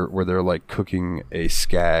there where they're like cooking a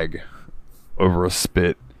skag over a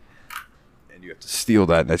spit, and you have to steal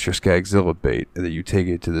that, and that's your Skagzilla bait, and then you take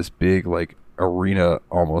it to this big like arena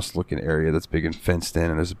almost looking area that's big and fenced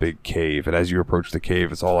in, and there's a big cave, and as you approach the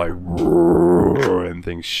cave it's all like and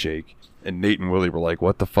things shake, and Nate and Willie were like,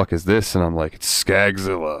 what the fuck is this? And I'm like, it's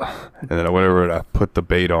Skagzilla. And then I went over and I put the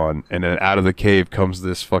bait on, and then out of the cave comes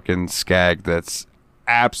this fucking skag that's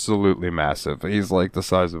absolutely massive. He's like the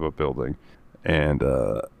size of a building, and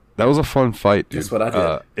that was a fun fight, dude. Guess what I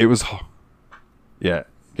did? It was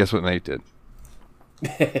guess what Nate did?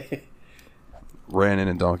 Ran in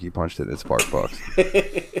and donkey punched it in its bark box.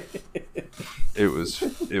 It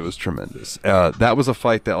was tremendous. That was a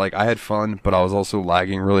fight that like I had fun, but I was also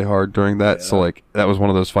lagging really hard during that. Yeah. So like that was one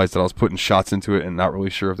of those fights that I was putting shots into it and not really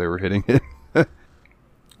sure if they were hitting it.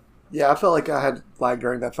 Yeah, I felt like I had lag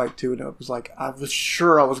during that fight too, and it was like I was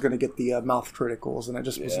sure I was going to get the mouth criticals, and I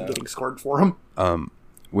just wasn't getting scored for them.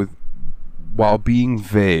 While being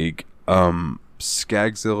vague,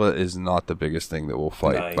 Skagzilla is not the biggest thing that we'll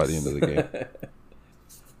fight by the end of the game.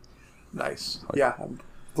 Nice. Yeah, I'm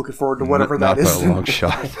looking forward to whatever that is. Not by a long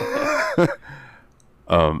shot.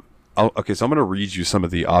 Okay, so I'm going to read you some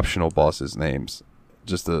of the optional bosses' names,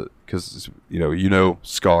 just because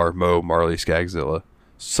Scar, Mo, Marley, Skagzilla.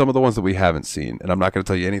 Some of the ones that we haven't seen, and I'm not going to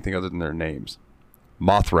tell you anything other than their names.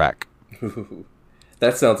 Mothrak.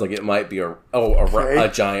 That sounds like it might be a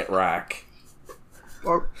giant rack.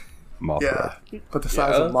 Or, Mothra. Yeah, but the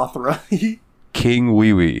size of Mothra. King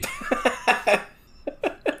Wee Wee.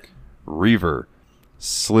 Reaver.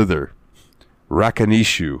 Slither.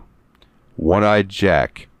 Rakanishu. One-Eyed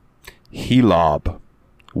Jack. Helob.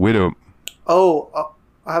 Widow. I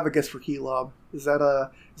have a guess for Helob. Is that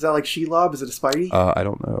like Shelob? Is it a Spidey? I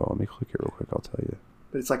don't know. Let me click it real quick. I'll tell you.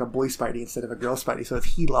 But it's like a boy Spidey instead of a girl Spidey, so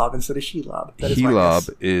it's Helob instead of Shelob. Helob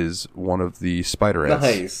is one of the spider ants.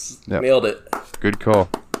 Nice. Yep. Nailed it. Good call.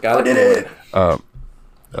 Got it.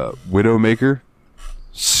 Widowmaker.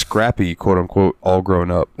 Scrappy, quote unquote, all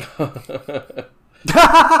grown up.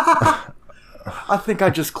 I think I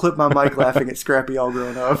just clipped my mic laughing at Scrappy all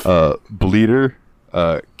grown up. Bleeder,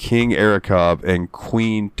 King Arakob, and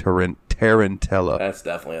Queen Tarantella. That's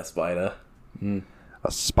definitely a spider.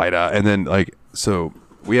 A spider. And then, so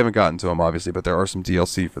we haven't gotten to them, obviously, but there are some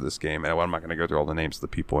DLC for this game. And I'm not going to go through all the names of the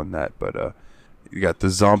people in that, but you got the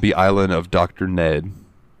Zombie Island of Dr. Ned,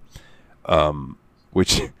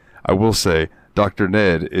 which I will say, Dr.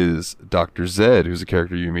 Ned is Dr. Zed, who's a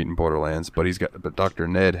character you meet in Borderlands, but Dr.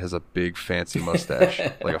 Ned has a big fancy mustache,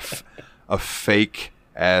 like a fake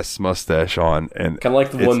ass mustache on, and kind of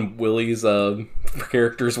like the one Willie's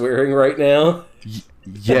character's wearing right now.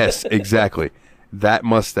 Yes, exactly. That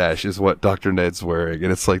mustache is what Dr. Ned's wearing,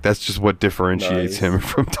 and it's like that's just what differentiates him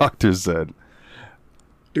from Dr. Zed.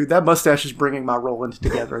 Dude, that mustache is bringing my Roland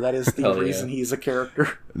together. That is the reason he's a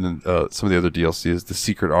character. And then some of the other DLC is the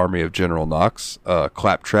Secret Army of General Knox,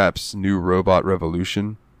 Claptrap's New Robot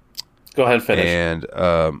Revolution. Go ahead and finish.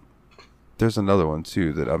 And there's another one,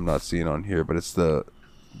 too, that I'm not seeing on here, but it's the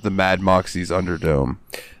Mad Moxie's Underdome,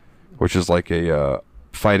 which is like a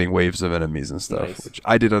fighting waves of enemies and stuff, Nice. which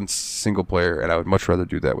I did on single player, and I would much rather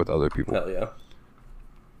do that with other people. Hell yeah.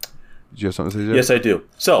 Did you have something to say, Jeff? Yes, I do.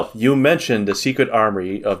 So, you mentioned the secret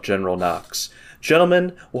armory of General Knox.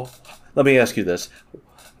 Gentlemen, well, let me ask you this.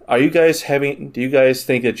 Do you guys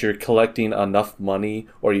think that you're collecting enough money,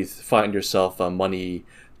 or you find yourself money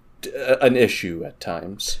an issue at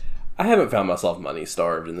times? I haven't found myself money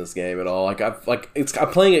starved in this game at all.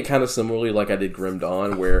 I'm playing it kind of similarly like I did Grim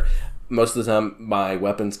Dawn, where most of the time my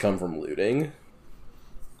weapons come from looting.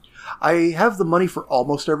 I have the money for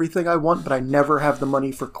almost everything I want, but I never have the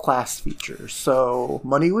money for class features. So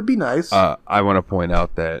money would be nice. I want to point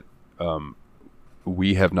out that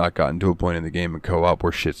we have not gotten to a point in the game in co-op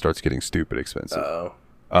where shit starts getting stupid expensive.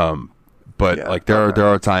 But Yeah, like there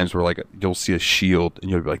are times where like you'll see a shield and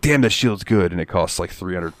you'll be like, "Damn, that shield's good," and it costs like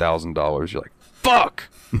 $300,000. You're like, "Fuck."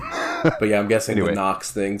 But yeah, I'm guessing Anyway. the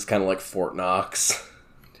Knox thing's kind of like Fort Knox.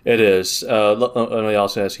 It is. Let me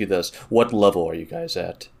also ask you this. What level are you guys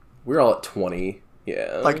at? We're all at 20.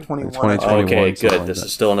 Yeah. like 21. 20, 21, Okay, something good. like This that.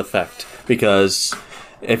 is still in effect. Because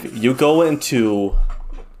if you go into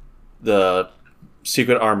the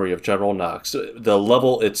secret armory of General Knox, the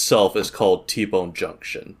level itself is called T-Bone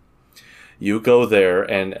Junction. You go there,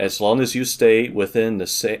 and as long as you stay within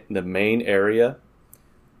the main area,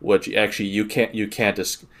 which actually you can't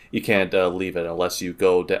leave it unless you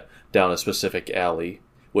go down a specific alley,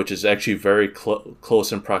 which is actually very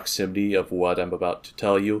close in proximity of what I'm about to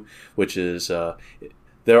tell you, which is you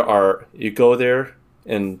go there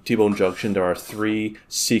in T-Bone Junction, there are 3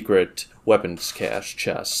 secret weapons cache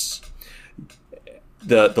chests.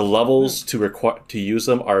 The levels to use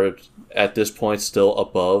them are at this point still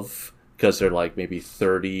above, because they're like maybe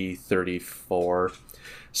 30, 34,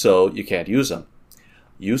 so you can't use them.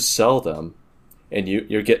 You sell them, and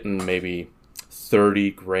you're getting maybe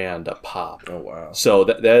 30 grand a pop. Oh, wow. So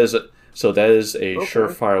that is a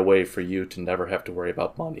surefire way for you to never have to worry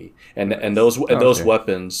about money. And those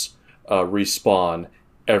weapons respawn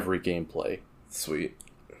every gameplay. Sweet.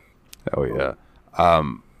 Oh yeah.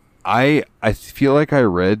 I feel like I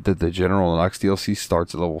read that the General Knox DLC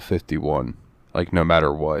starts at level 51, like no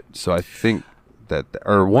matter what. So I think that,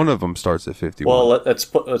 or one of them starts at 51. Well, let's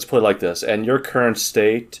put it like this. In your current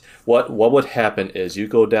state, what would happen is you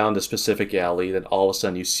go down the specific alley, then all of a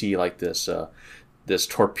sudden you see like this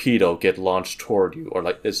torpedo get launched toward you, or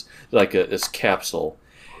like this capsule.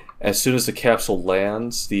 As soon as the capsule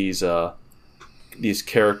lands, these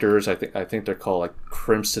characters, I think they're called like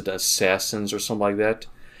Crimson Assassins or something like that.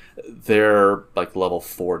 They're like level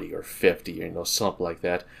 40 or 50, something like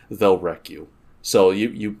that. They'll wreck you. So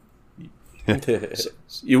you'll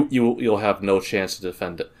have no chance to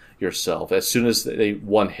defend yourself. As soon as they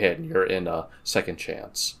one hit, you're in a second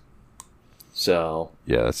chance. So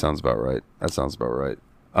yeah, that sounds about right.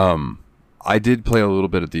 I did play a little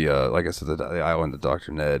bit of the like I said, the island of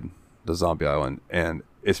Dr. Ned, the zombie island, and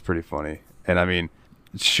it's pretty funny. And I mean,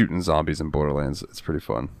 shooting zombies in Borderlands, it's pretty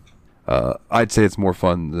fun. I'd say it's more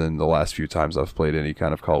fun than the last few times I've played any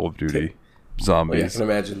kind of Call of Duty zombies. Well, yeah, I can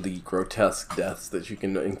imagine the grotesque deaths that you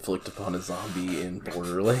can inflict upon a zombie in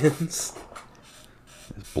Borderlands.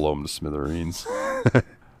 Just blow them to smithereens.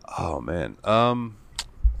 Oh man.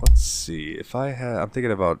 Let's see. If I'm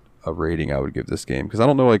thinking about a rating I would give this game, because I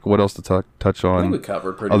don't know like what else to touch I on. think we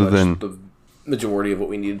covered pretty other much than the majority of what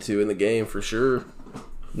we needed to in the game, for sure.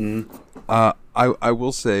 I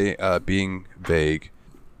will say, being vague,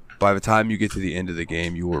 by the time you get to the end of the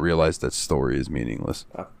game, you will realize that story is meaningless.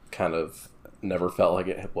 I kind of never felt like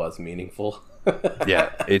it was meaningful.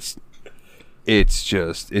 Yeah, it's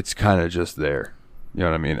kind of just there. You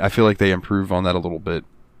know what I mean? I feel like they improve on that a little bit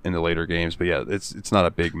in the later games, but yeah, it's not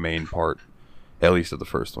a big main part, at least of the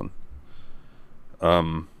first one.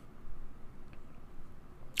 But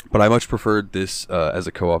I much preferred this as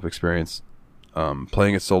a co-op experience.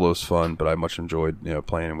 Playing it solo is fun, but I much enjoyed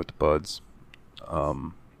playing it with the buds.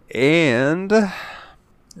 And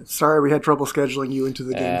Sorry we had trouble scheduling you into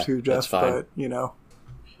the game too, that's Jeff, fine. but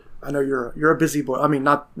I know you're a busy boy. I mean,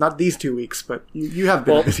 not these 2 weeks, but you have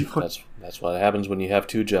been a busy boy. that's what happens when you have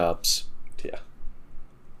 2 jobs. Yeah.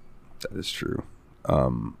 that is true.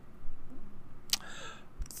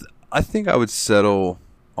 I think I would settle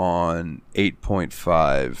on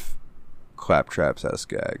 8.5 claptraps as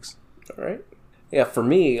gags. All right. Yeah, for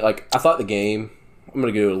me, like, I thought the game, I'm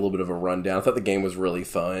going to go a little bit of a rundown. I thought the game was really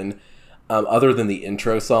fun. Other than the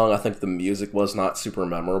intro song, I think the music was not super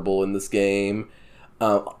memorable in this game.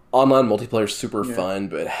 Online multiplayer is super fun,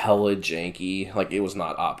 but hella janky. Like, it was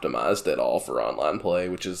not optimized at all for online play,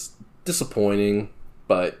 which is disappointing,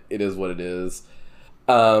 but it is what it is.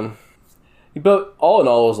 But all in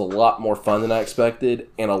all, it was a lot more fun than I expected,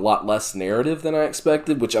 and a lot less narrative than I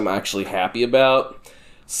expected, which I'm actually happy about.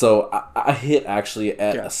 So I hit actually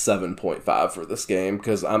at a 7.5 for this game,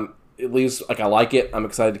 because I'm at least, like, I like it. I'm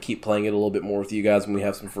excited to keep playing it a little bit more with you guys when we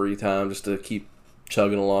have some free time, just to keep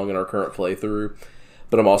chugging along in our current playthrough.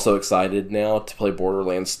 But I'm also excited now to play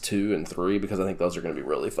Borderlands 2 and 3, because I think those are going to be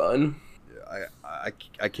really fun.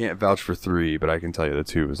 I can't vouch for 3, but I can tell you that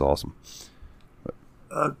 2 is awesome.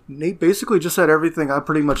 Nate basically just said everything I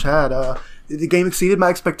pretty much had. The game exceeded my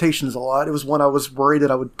expectations a lot. It was one I was worried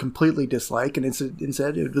that I would completely dislike, and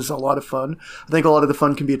instead it was a lot of fun. I think a lot of the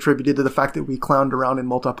fun can be attributed to the fact that we clowned around in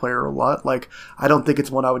multiplayer a lot. Like, I don't think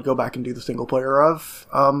it's one I would go back and do the single player of.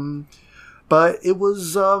 But it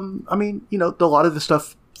was, a lot of the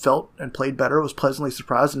stuff felt and played better. I was pleasantly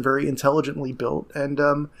surprised and very intelligently built. And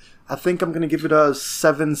I think I'm going to give it a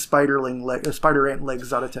 7 spider ant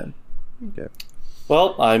legs out of 10. Okay.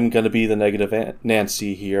 Well, I'm going to be the negative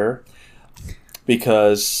Nancy here,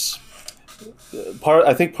 because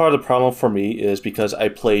I think part of the problem for me is because I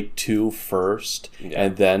played 2 first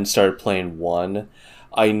and then started playing 1.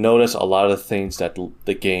 I noticed a lot of things that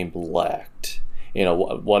the game lacked. You know,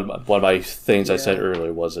 one of my things I said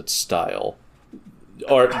earlier was its style,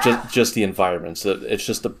 or just the environments. It's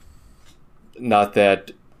just not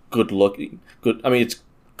that good looking. Good. I mean, it's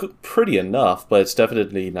pretty enough, but it's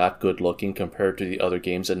definitely not good looking compared to the other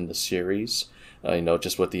games in the series.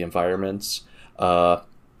 Just with the environments.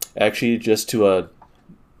 Actually, just to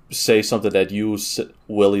say something that you,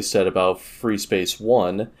 Willie, said about Free Space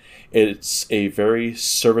 1, it's a very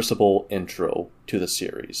serviceable intro to the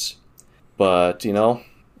series. But,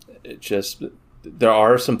 there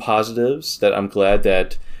are some positives that I'm glad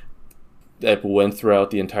that went throughout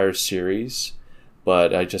the entire series.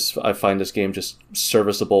 But I find this game just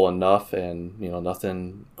serviceable enough, and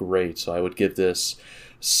nothing great. So I would give this,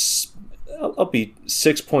 I'll be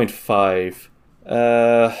 6.5,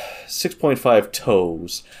 6.5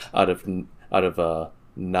 toes out of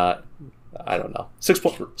not, I don't know,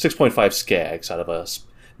 6.5 skags out of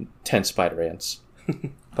 10 spider ants.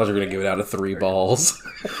 I thought you were going to give it out of 3 balls.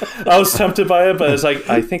 I was tempted by it, but it's like,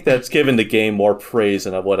 I think that's giving the game more praise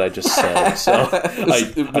than what I just said. So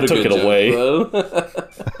I took it away.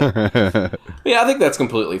 Yeah, I think that's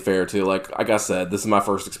completely fair, too. Like I said, this is my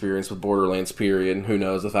first experience with Borderlands, period. Who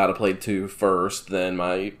knows, if I'd have played 2 first, then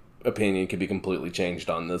my opinion could be completely changed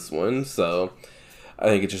on this one. So I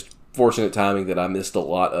think it's just fortunate timing that I missed a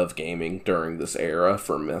lot of gaming during this era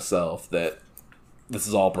for myself, that this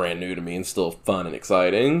is all brand new to me and still fun and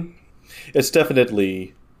exciting. It's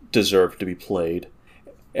definitely deserved to be played.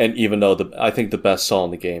 And even though I think the best song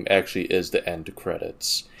in the game actually is the end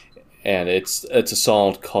credits. And it's a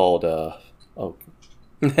song called Still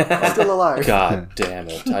Alive. God damn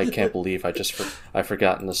it. I can't believe I've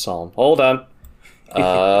forgotten the song. Hold on.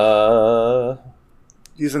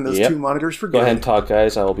 Using those 2 monitors for good. Go ahead and talk,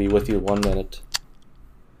 guys. I will be with you 1 minute.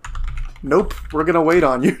 Nope, we're going to wait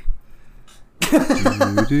on you.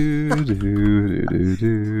 I'm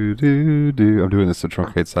doing this so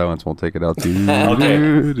Truncate Silence won't take it out.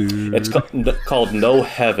 Okay. It's called No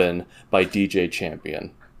Heaven by DJ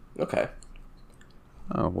Champion. Okay.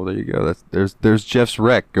 Oh, well, there you go. There's Jeff's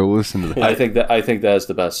Wreck. Go listen to that. I think that is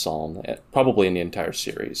the best song, probably in the entire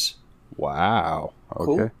series. Wow.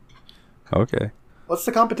 Okay. Cool. Okay. What's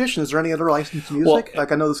the competition? Is there any other licensed music? I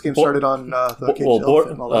know this game started on the Cage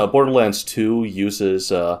Elephant and all that. Borderlands 2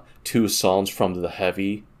 uses 2 songs from the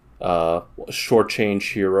Heavy,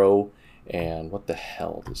 Shortchange Hero, and what the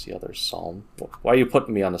hell is the other song? Why are you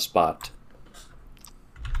putting me on the spot?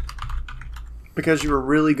 Because you were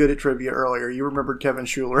really good at trivia earlier. You remembered Kevin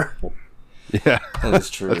Schuler. Yeah. That is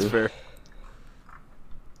true. That's fair.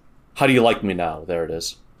 How Do You Like Me Now? There it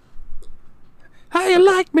is. How you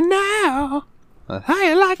like me now? How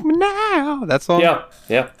you like me now? That song? Yeah,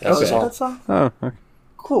 that's the song. That song? Oh, okay.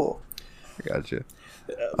 Cool. I gotcha.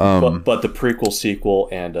 But the prequel, sequel,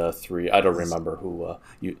 and 3, I don't remember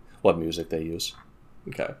what music they use.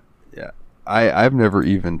 Okay. Yeah. I've never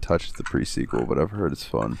even touched the pre-sequel, but I've heard it's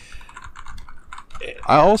fun.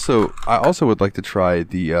 I also would like to try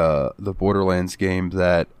the Borderlands game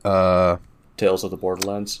that Tales of the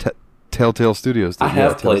Borderlands. Telltale Studios did. I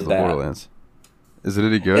have Tales played of the that. Borderlands. Is it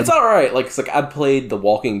any good? It's all right. Like, it's like I played the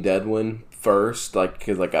Walking Dead one first,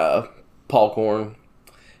 because Paul Korn,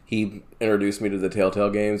 he introduced me to the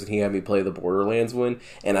Telltale games, and he had me play the Borderlands one.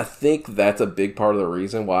 And I think that's a big part of the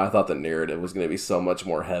reason why I thought the narrative was going to be so much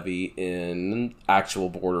more heavy in actual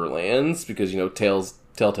Borderlands, because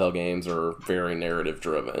Telltale games are very narrative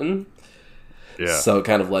driven. Yeah. So it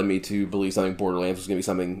kind of led me to believe something Borderlands was going to be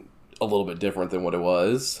something a little bit different than what it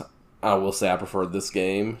was. I will say I prefer this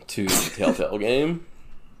game to the Telltale game.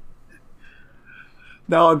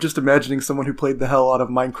 Now I'm just imagining someone who played the hell out of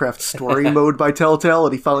Minecraft Story Mode by Telltale,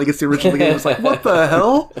 and he finally gets the original game. It's like, what the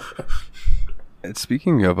hell? And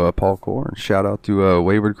speaking of Paul Korn, shout out to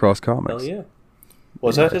Wayward Cross Comics. Hell yeah.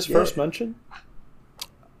 Was that his first mention?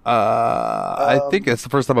 I think that's the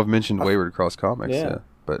first time I've mentioned Wayward Cross Comics. Yeah. Yeah.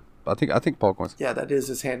 But I think Paul Korn's. Yeah, that is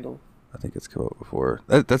his handle. I think it's come up before.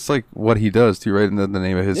 That's like what he does too, right? And then the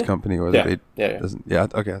name of his company, or Yeah. they Yeah. doesn't. Yeah.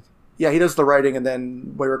 Okay. Yeah, he does the writing, and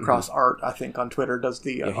then Wayward Cross Art, I think, on Twitter does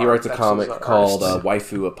the. Yeah, he art. writes a That's comic his, called artist.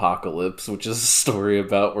 Waifu Apocalypse, which is a story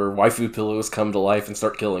about where waifu pillows come to life and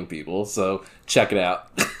start killing people. So check it out.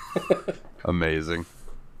 Amazing.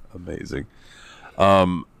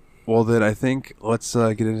 Well, then I think let's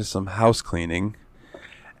get into some house cleaning.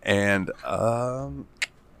 And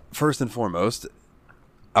first and foremost,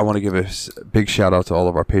 I want to give a big shout out to all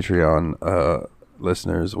of our Patreon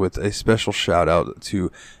listeners, with a special shout out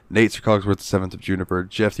to Nate Sir Cogsworth, the 7th of Juniper,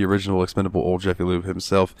 Jeff, the original expendable old Jeffy Lube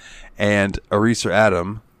himself, and Eraser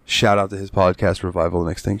Adam. Shout out to his podcast, Revival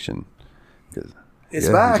and Extinction. It's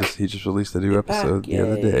back. He just released a new episode the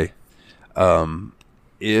other yay. day.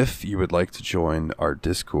 If you would like to join our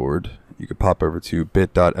Discord, you could pop over to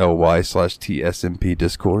bit.ly/TSMP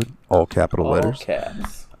Discord, all capital All letters.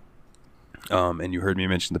 caps. And you heard me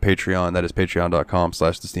mention the Patreon. That is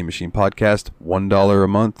patreon.com/The Steam Machine Podcast. $1 a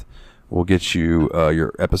month will get you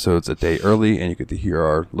your episodes a day early, and you get to hear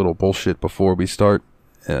our little bullshit before we start.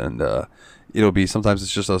 And it'll be, sometimes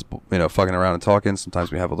it's just us, fucking around and talking.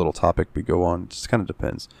 Sometimes we have a little topic we go on. It just kind of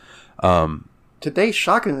depends. Today,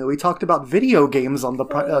 shockingly, we talked about video games on the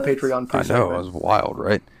Patreon. I know, it was wild,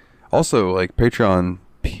 right? Also, like my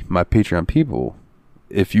Patreon people,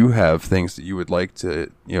 if you have things that you would like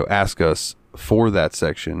to, ask us for that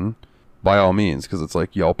section, by all means, because it's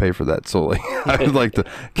like y'all pay for that solely. I would like to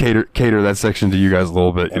cater that section to you guys a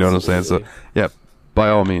little bit. You know what I'm saying? So, yeah, by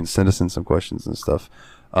all means, send us in some questions and stuff.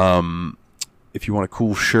 If you want a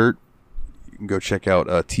cool shirt, you can go check out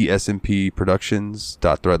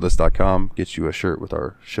tsmpproductions.threadless.com. Get you a shirt with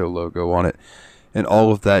our show logo on it and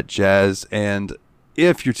all of that jazz. And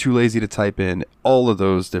if you're too lazy to type in all of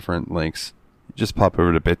those different links, just pop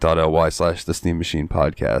over to bit.ly/The Steam Machine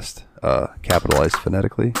Podcast, capitalized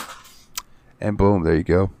phonetically, and boom, there you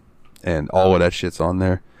go. And all of that shit's on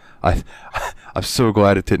there. I'm so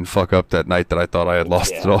glad it didn't fuck up that night that I thought I had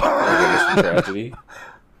lost it all. That was a tragedy.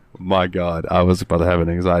 My God, I was about to have an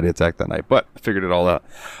anxiety attack that night, but I figured it all out.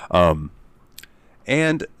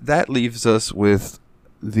 And that leaves us with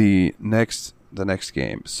the next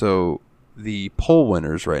game. So the poll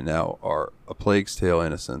winners right now are A Plague's Tale: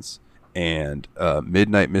 Innocence and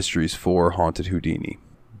Midnight Mysteries 4: Haunted Houdini.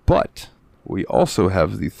 But we also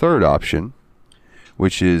have the third option,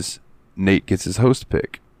 which is Nate gets his host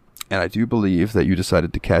pick. And I do believe that you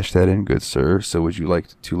decided to cash that in, good sir. So would you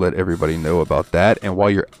like to let everybody know about that? And while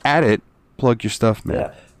you're at it, plug your stuff, man.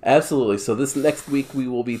 Yeah, absolutely. So this next week we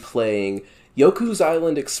will be playing Yoku's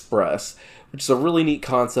Island Express, which is a really neat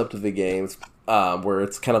concept of the game, where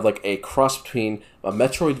it's kind of like a cross between a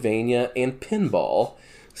Metroidvania and pinball.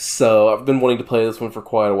 So I've been wanting to play this one for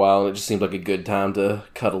quite a while, and it just seemed like a good time to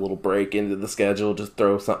cut a little break into the schedule, just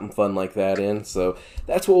throw something fun like that in. So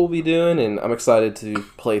that's what we'll be doing, and I'm excited to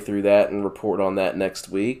play through that and report on that next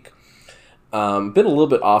week. Been a little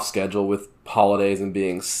bit off schedule with holidays and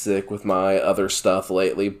being sick with my other stuff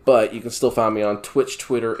lately, but you can still find me on Twitch,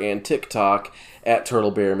 Twitter, and TikTok at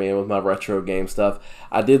TurtleBearMan with my retro game stuff.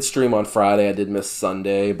 I did stream on Friday. I did miss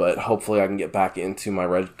Sunday, but hopefully I can get back into my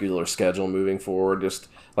regular schedule moving forward. Just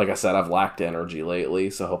like I said, I've lacked energy lately,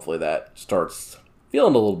 so hopefully that starts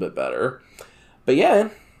feeling a little bit better. But yeah,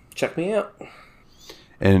 check me out.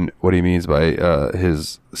 And what he means by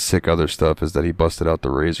his sick other stuff is that he busted out the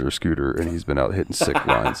Razor scooter and he's been out hitting sick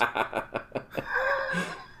lines.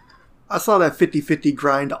 I saw that 50-50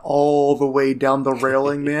 grind all the way down the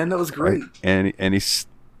railing, man. That was great. Right. And he's...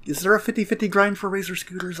 Is there a 50-50 grind for Razor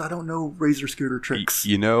scooters? I don't know Razor scooter tricks.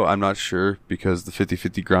 I'm not sure, because the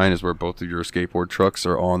 50-50 grind is where both of your skateboard trucks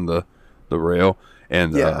are on the rail,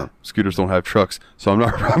 and scooters don't have trucks, so I'm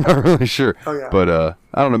not really sure. Oh, yeah. But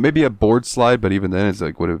I don't know, maybe a board slide, but even then it's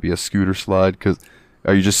like, would it be a scooter slide? Because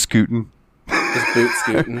are you just scooting? Just boot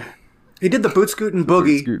scooting. He did the boot scooting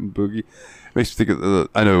boogie. Scooting boogie. Makes me think of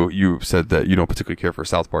I know you said that you don't particularly care for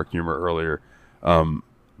South Park humor earlier,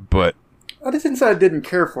 but I didn't say I didn't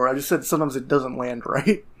care for it. I just said sometimes it doesn't land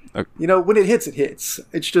right. Okay. When it hits, it hits.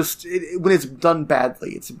 It's just when it's done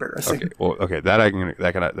badly, it's embarrassing. Okay, that I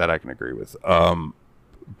can agree with.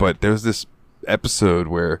 But there's this episode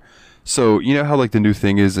where So you know how like the new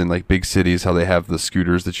thing is in like big cities, how they have the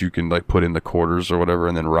scooters that you can like put in the quarters or whatever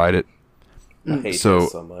and then ride it. I hate this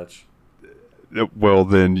so much. Well,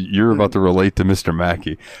 then you're about to relate to Mr.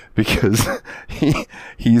 Mackey because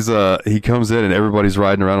he comes in and everybody's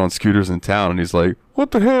riding around on scooters in town and he's like,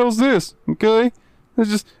 "What the hell's this?" Okay, it's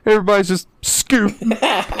just everybody's just scooting.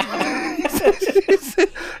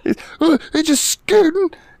 They're just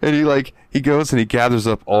scooting, and he goes and he gathers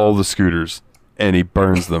up all the scooters and he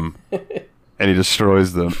burns them and he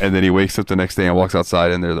destroys them, and then he wakes up the next day and walks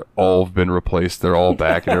outside and they're all been replaced. They're all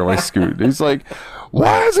back and everybody's scooting. He's like,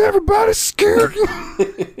 "Why is everybody scooting?"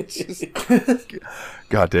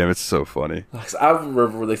 God damn, it's so funny. I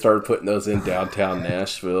remember when they started putting those in downtown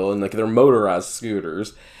Nashville, and like they're motorized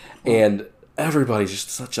scooters, and everybody's just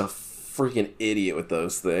such a freaking idiot with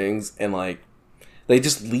those things, and like they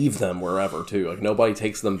just leave them wherever too. Like nobody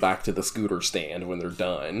takes them back to the scooter stand when they're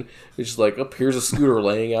done. It's just like, oh, here's a scooter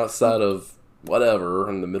laying outside of whatever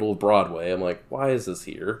in the middle of Broadway. I'm like, why is this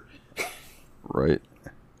here? Right.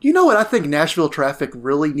 You know what I think Nashville traffic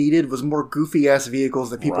really needed was more goofy ass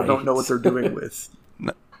vehicles that people don't know what they're doing with.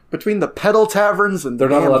 No. Between the pedal taverns and they're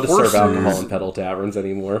not allowed horses. to serve alcohol in pedal taverns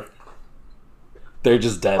anymore. They're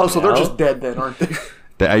just dead. Oh, so now. they're just dead then, aren't they?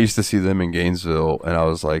 I used to see them in Gainesville, and I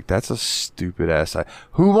was like, "That's a stupid ass.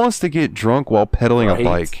 Who wants to get drunk while pedaling a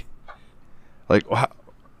bike?" Like,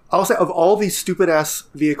 I'll say of all these stupid ass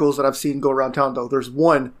vehicles that I've seen go around town, though, there's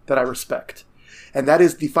one that I respect, and that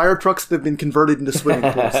is the fire trucks that have been converted into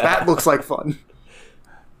swimming pools. That looks like fun.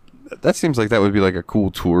 That seems like that would be like a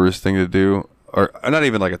cool tourist thing to do, or not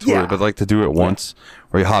even like a tourist, but like to do it once,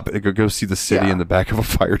 where you go see the city in the back of a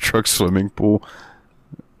fire truck swimming pool.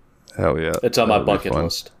 Hell yeah. It's on my bucket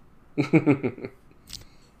list.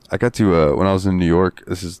 I got to, when I was in New York,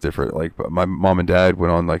 this is different. Like, my mom and dad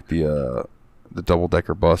went on like the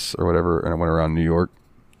double-decker bus or whatever, and I went around New York.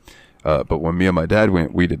 But when me and my dad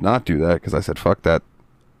went, we did not do that because I said, fuck that.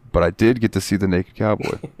 But I did get to see the Naked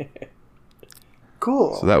Cowboy.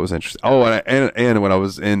 Cool. So that was interesting. Oh, and when I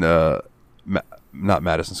was in, not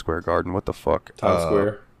Madison Square Garden, what the fuck? Times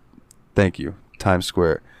Square. Thank you. Times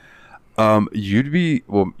Square.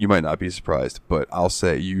 You might not be surprised, but I'll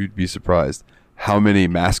say you'd be surprised how many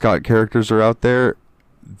mascot characters are out there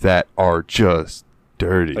that are just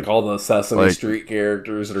dirty. Like all the Sesame Street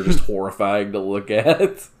characters that are just horrifying to look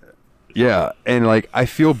at. Yeah, and like I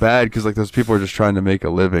feel bad because like those people are just trying to make a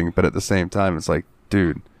living, but at the same time, it's like,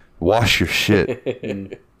 dude, wash your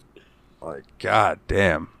shit. Like, god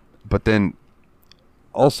damn. But then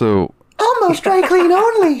also, almost dry clean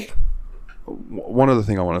only. One other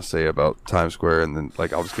thing I want to say about Times Square, and then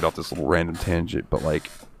like I'll just get off this little random tangent, but like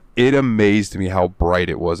it amazed me how bright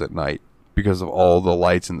it was at night because of all the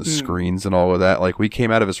lights and the screens and all of that. Like we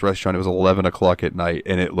came out of this restaurant, it was 11 o'clock at night,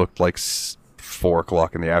 and it looked like 4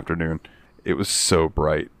 o'clock in the afternoon. It was so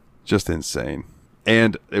bright, just insane.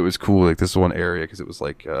 And it was cool. Like this one area, because it was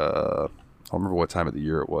like I don't remember what time of the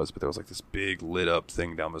year it was, but there was like this big lit up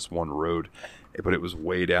thing down this one road. But it was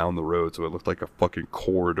way down the road, so it looked like a fucking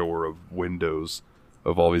corridor of windows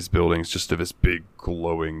of all these buildings, just of this big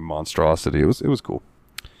glowing monstrosity. It was cool.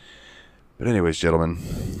 But anyways, gentlemen,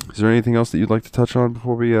 is there anything else that you'd like to touch on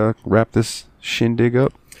before we wrap this shindig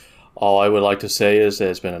up? All I would like to say is that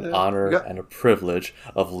it's been an honor and a privilege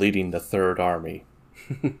of leading the Third Army.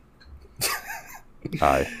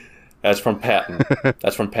 Aye. That's from Patton.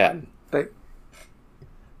 That's from Patton.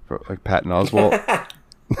 Like Patton Oswalt?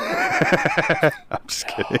 I'm just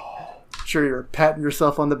kidding. Sure, you're patting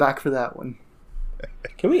yourself on the back for that one.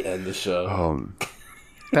 Can we end the show?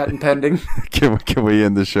 Patent pending. Can we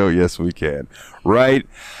end the show? Yes, we can. Right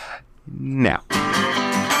now.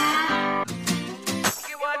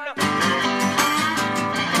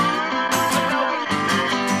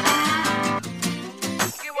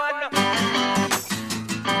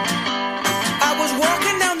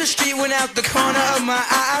 Went out the corner of my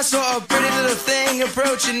eye, I saw a pretty little thing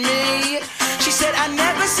approaching me. She said, I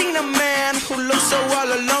never seen a man who looks so all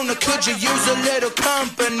alone. Or could you use a little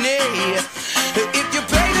company? If you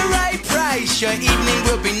pay the right price, your evening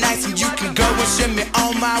will be nice, and you can go and send me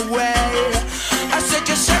on my way. I said,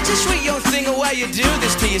 you're such a sweet young thing, why you do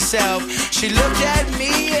this to yourself? She looked at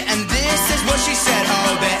me, and this is what she said.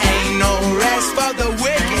 Oh, there ain't no rest for the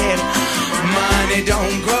wicked. Money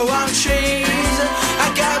don't grow on trees. I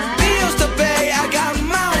got bills to pay, I got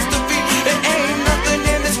mouths to feed. There ain't nothing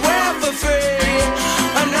in this world for free.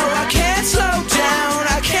 I know I can't slow down,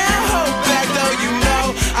 I can't hold back, though you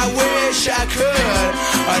know I wish I could.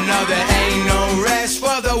 I know there ain't no rest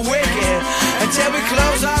for the wicked until we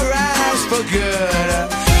close our eyes for good.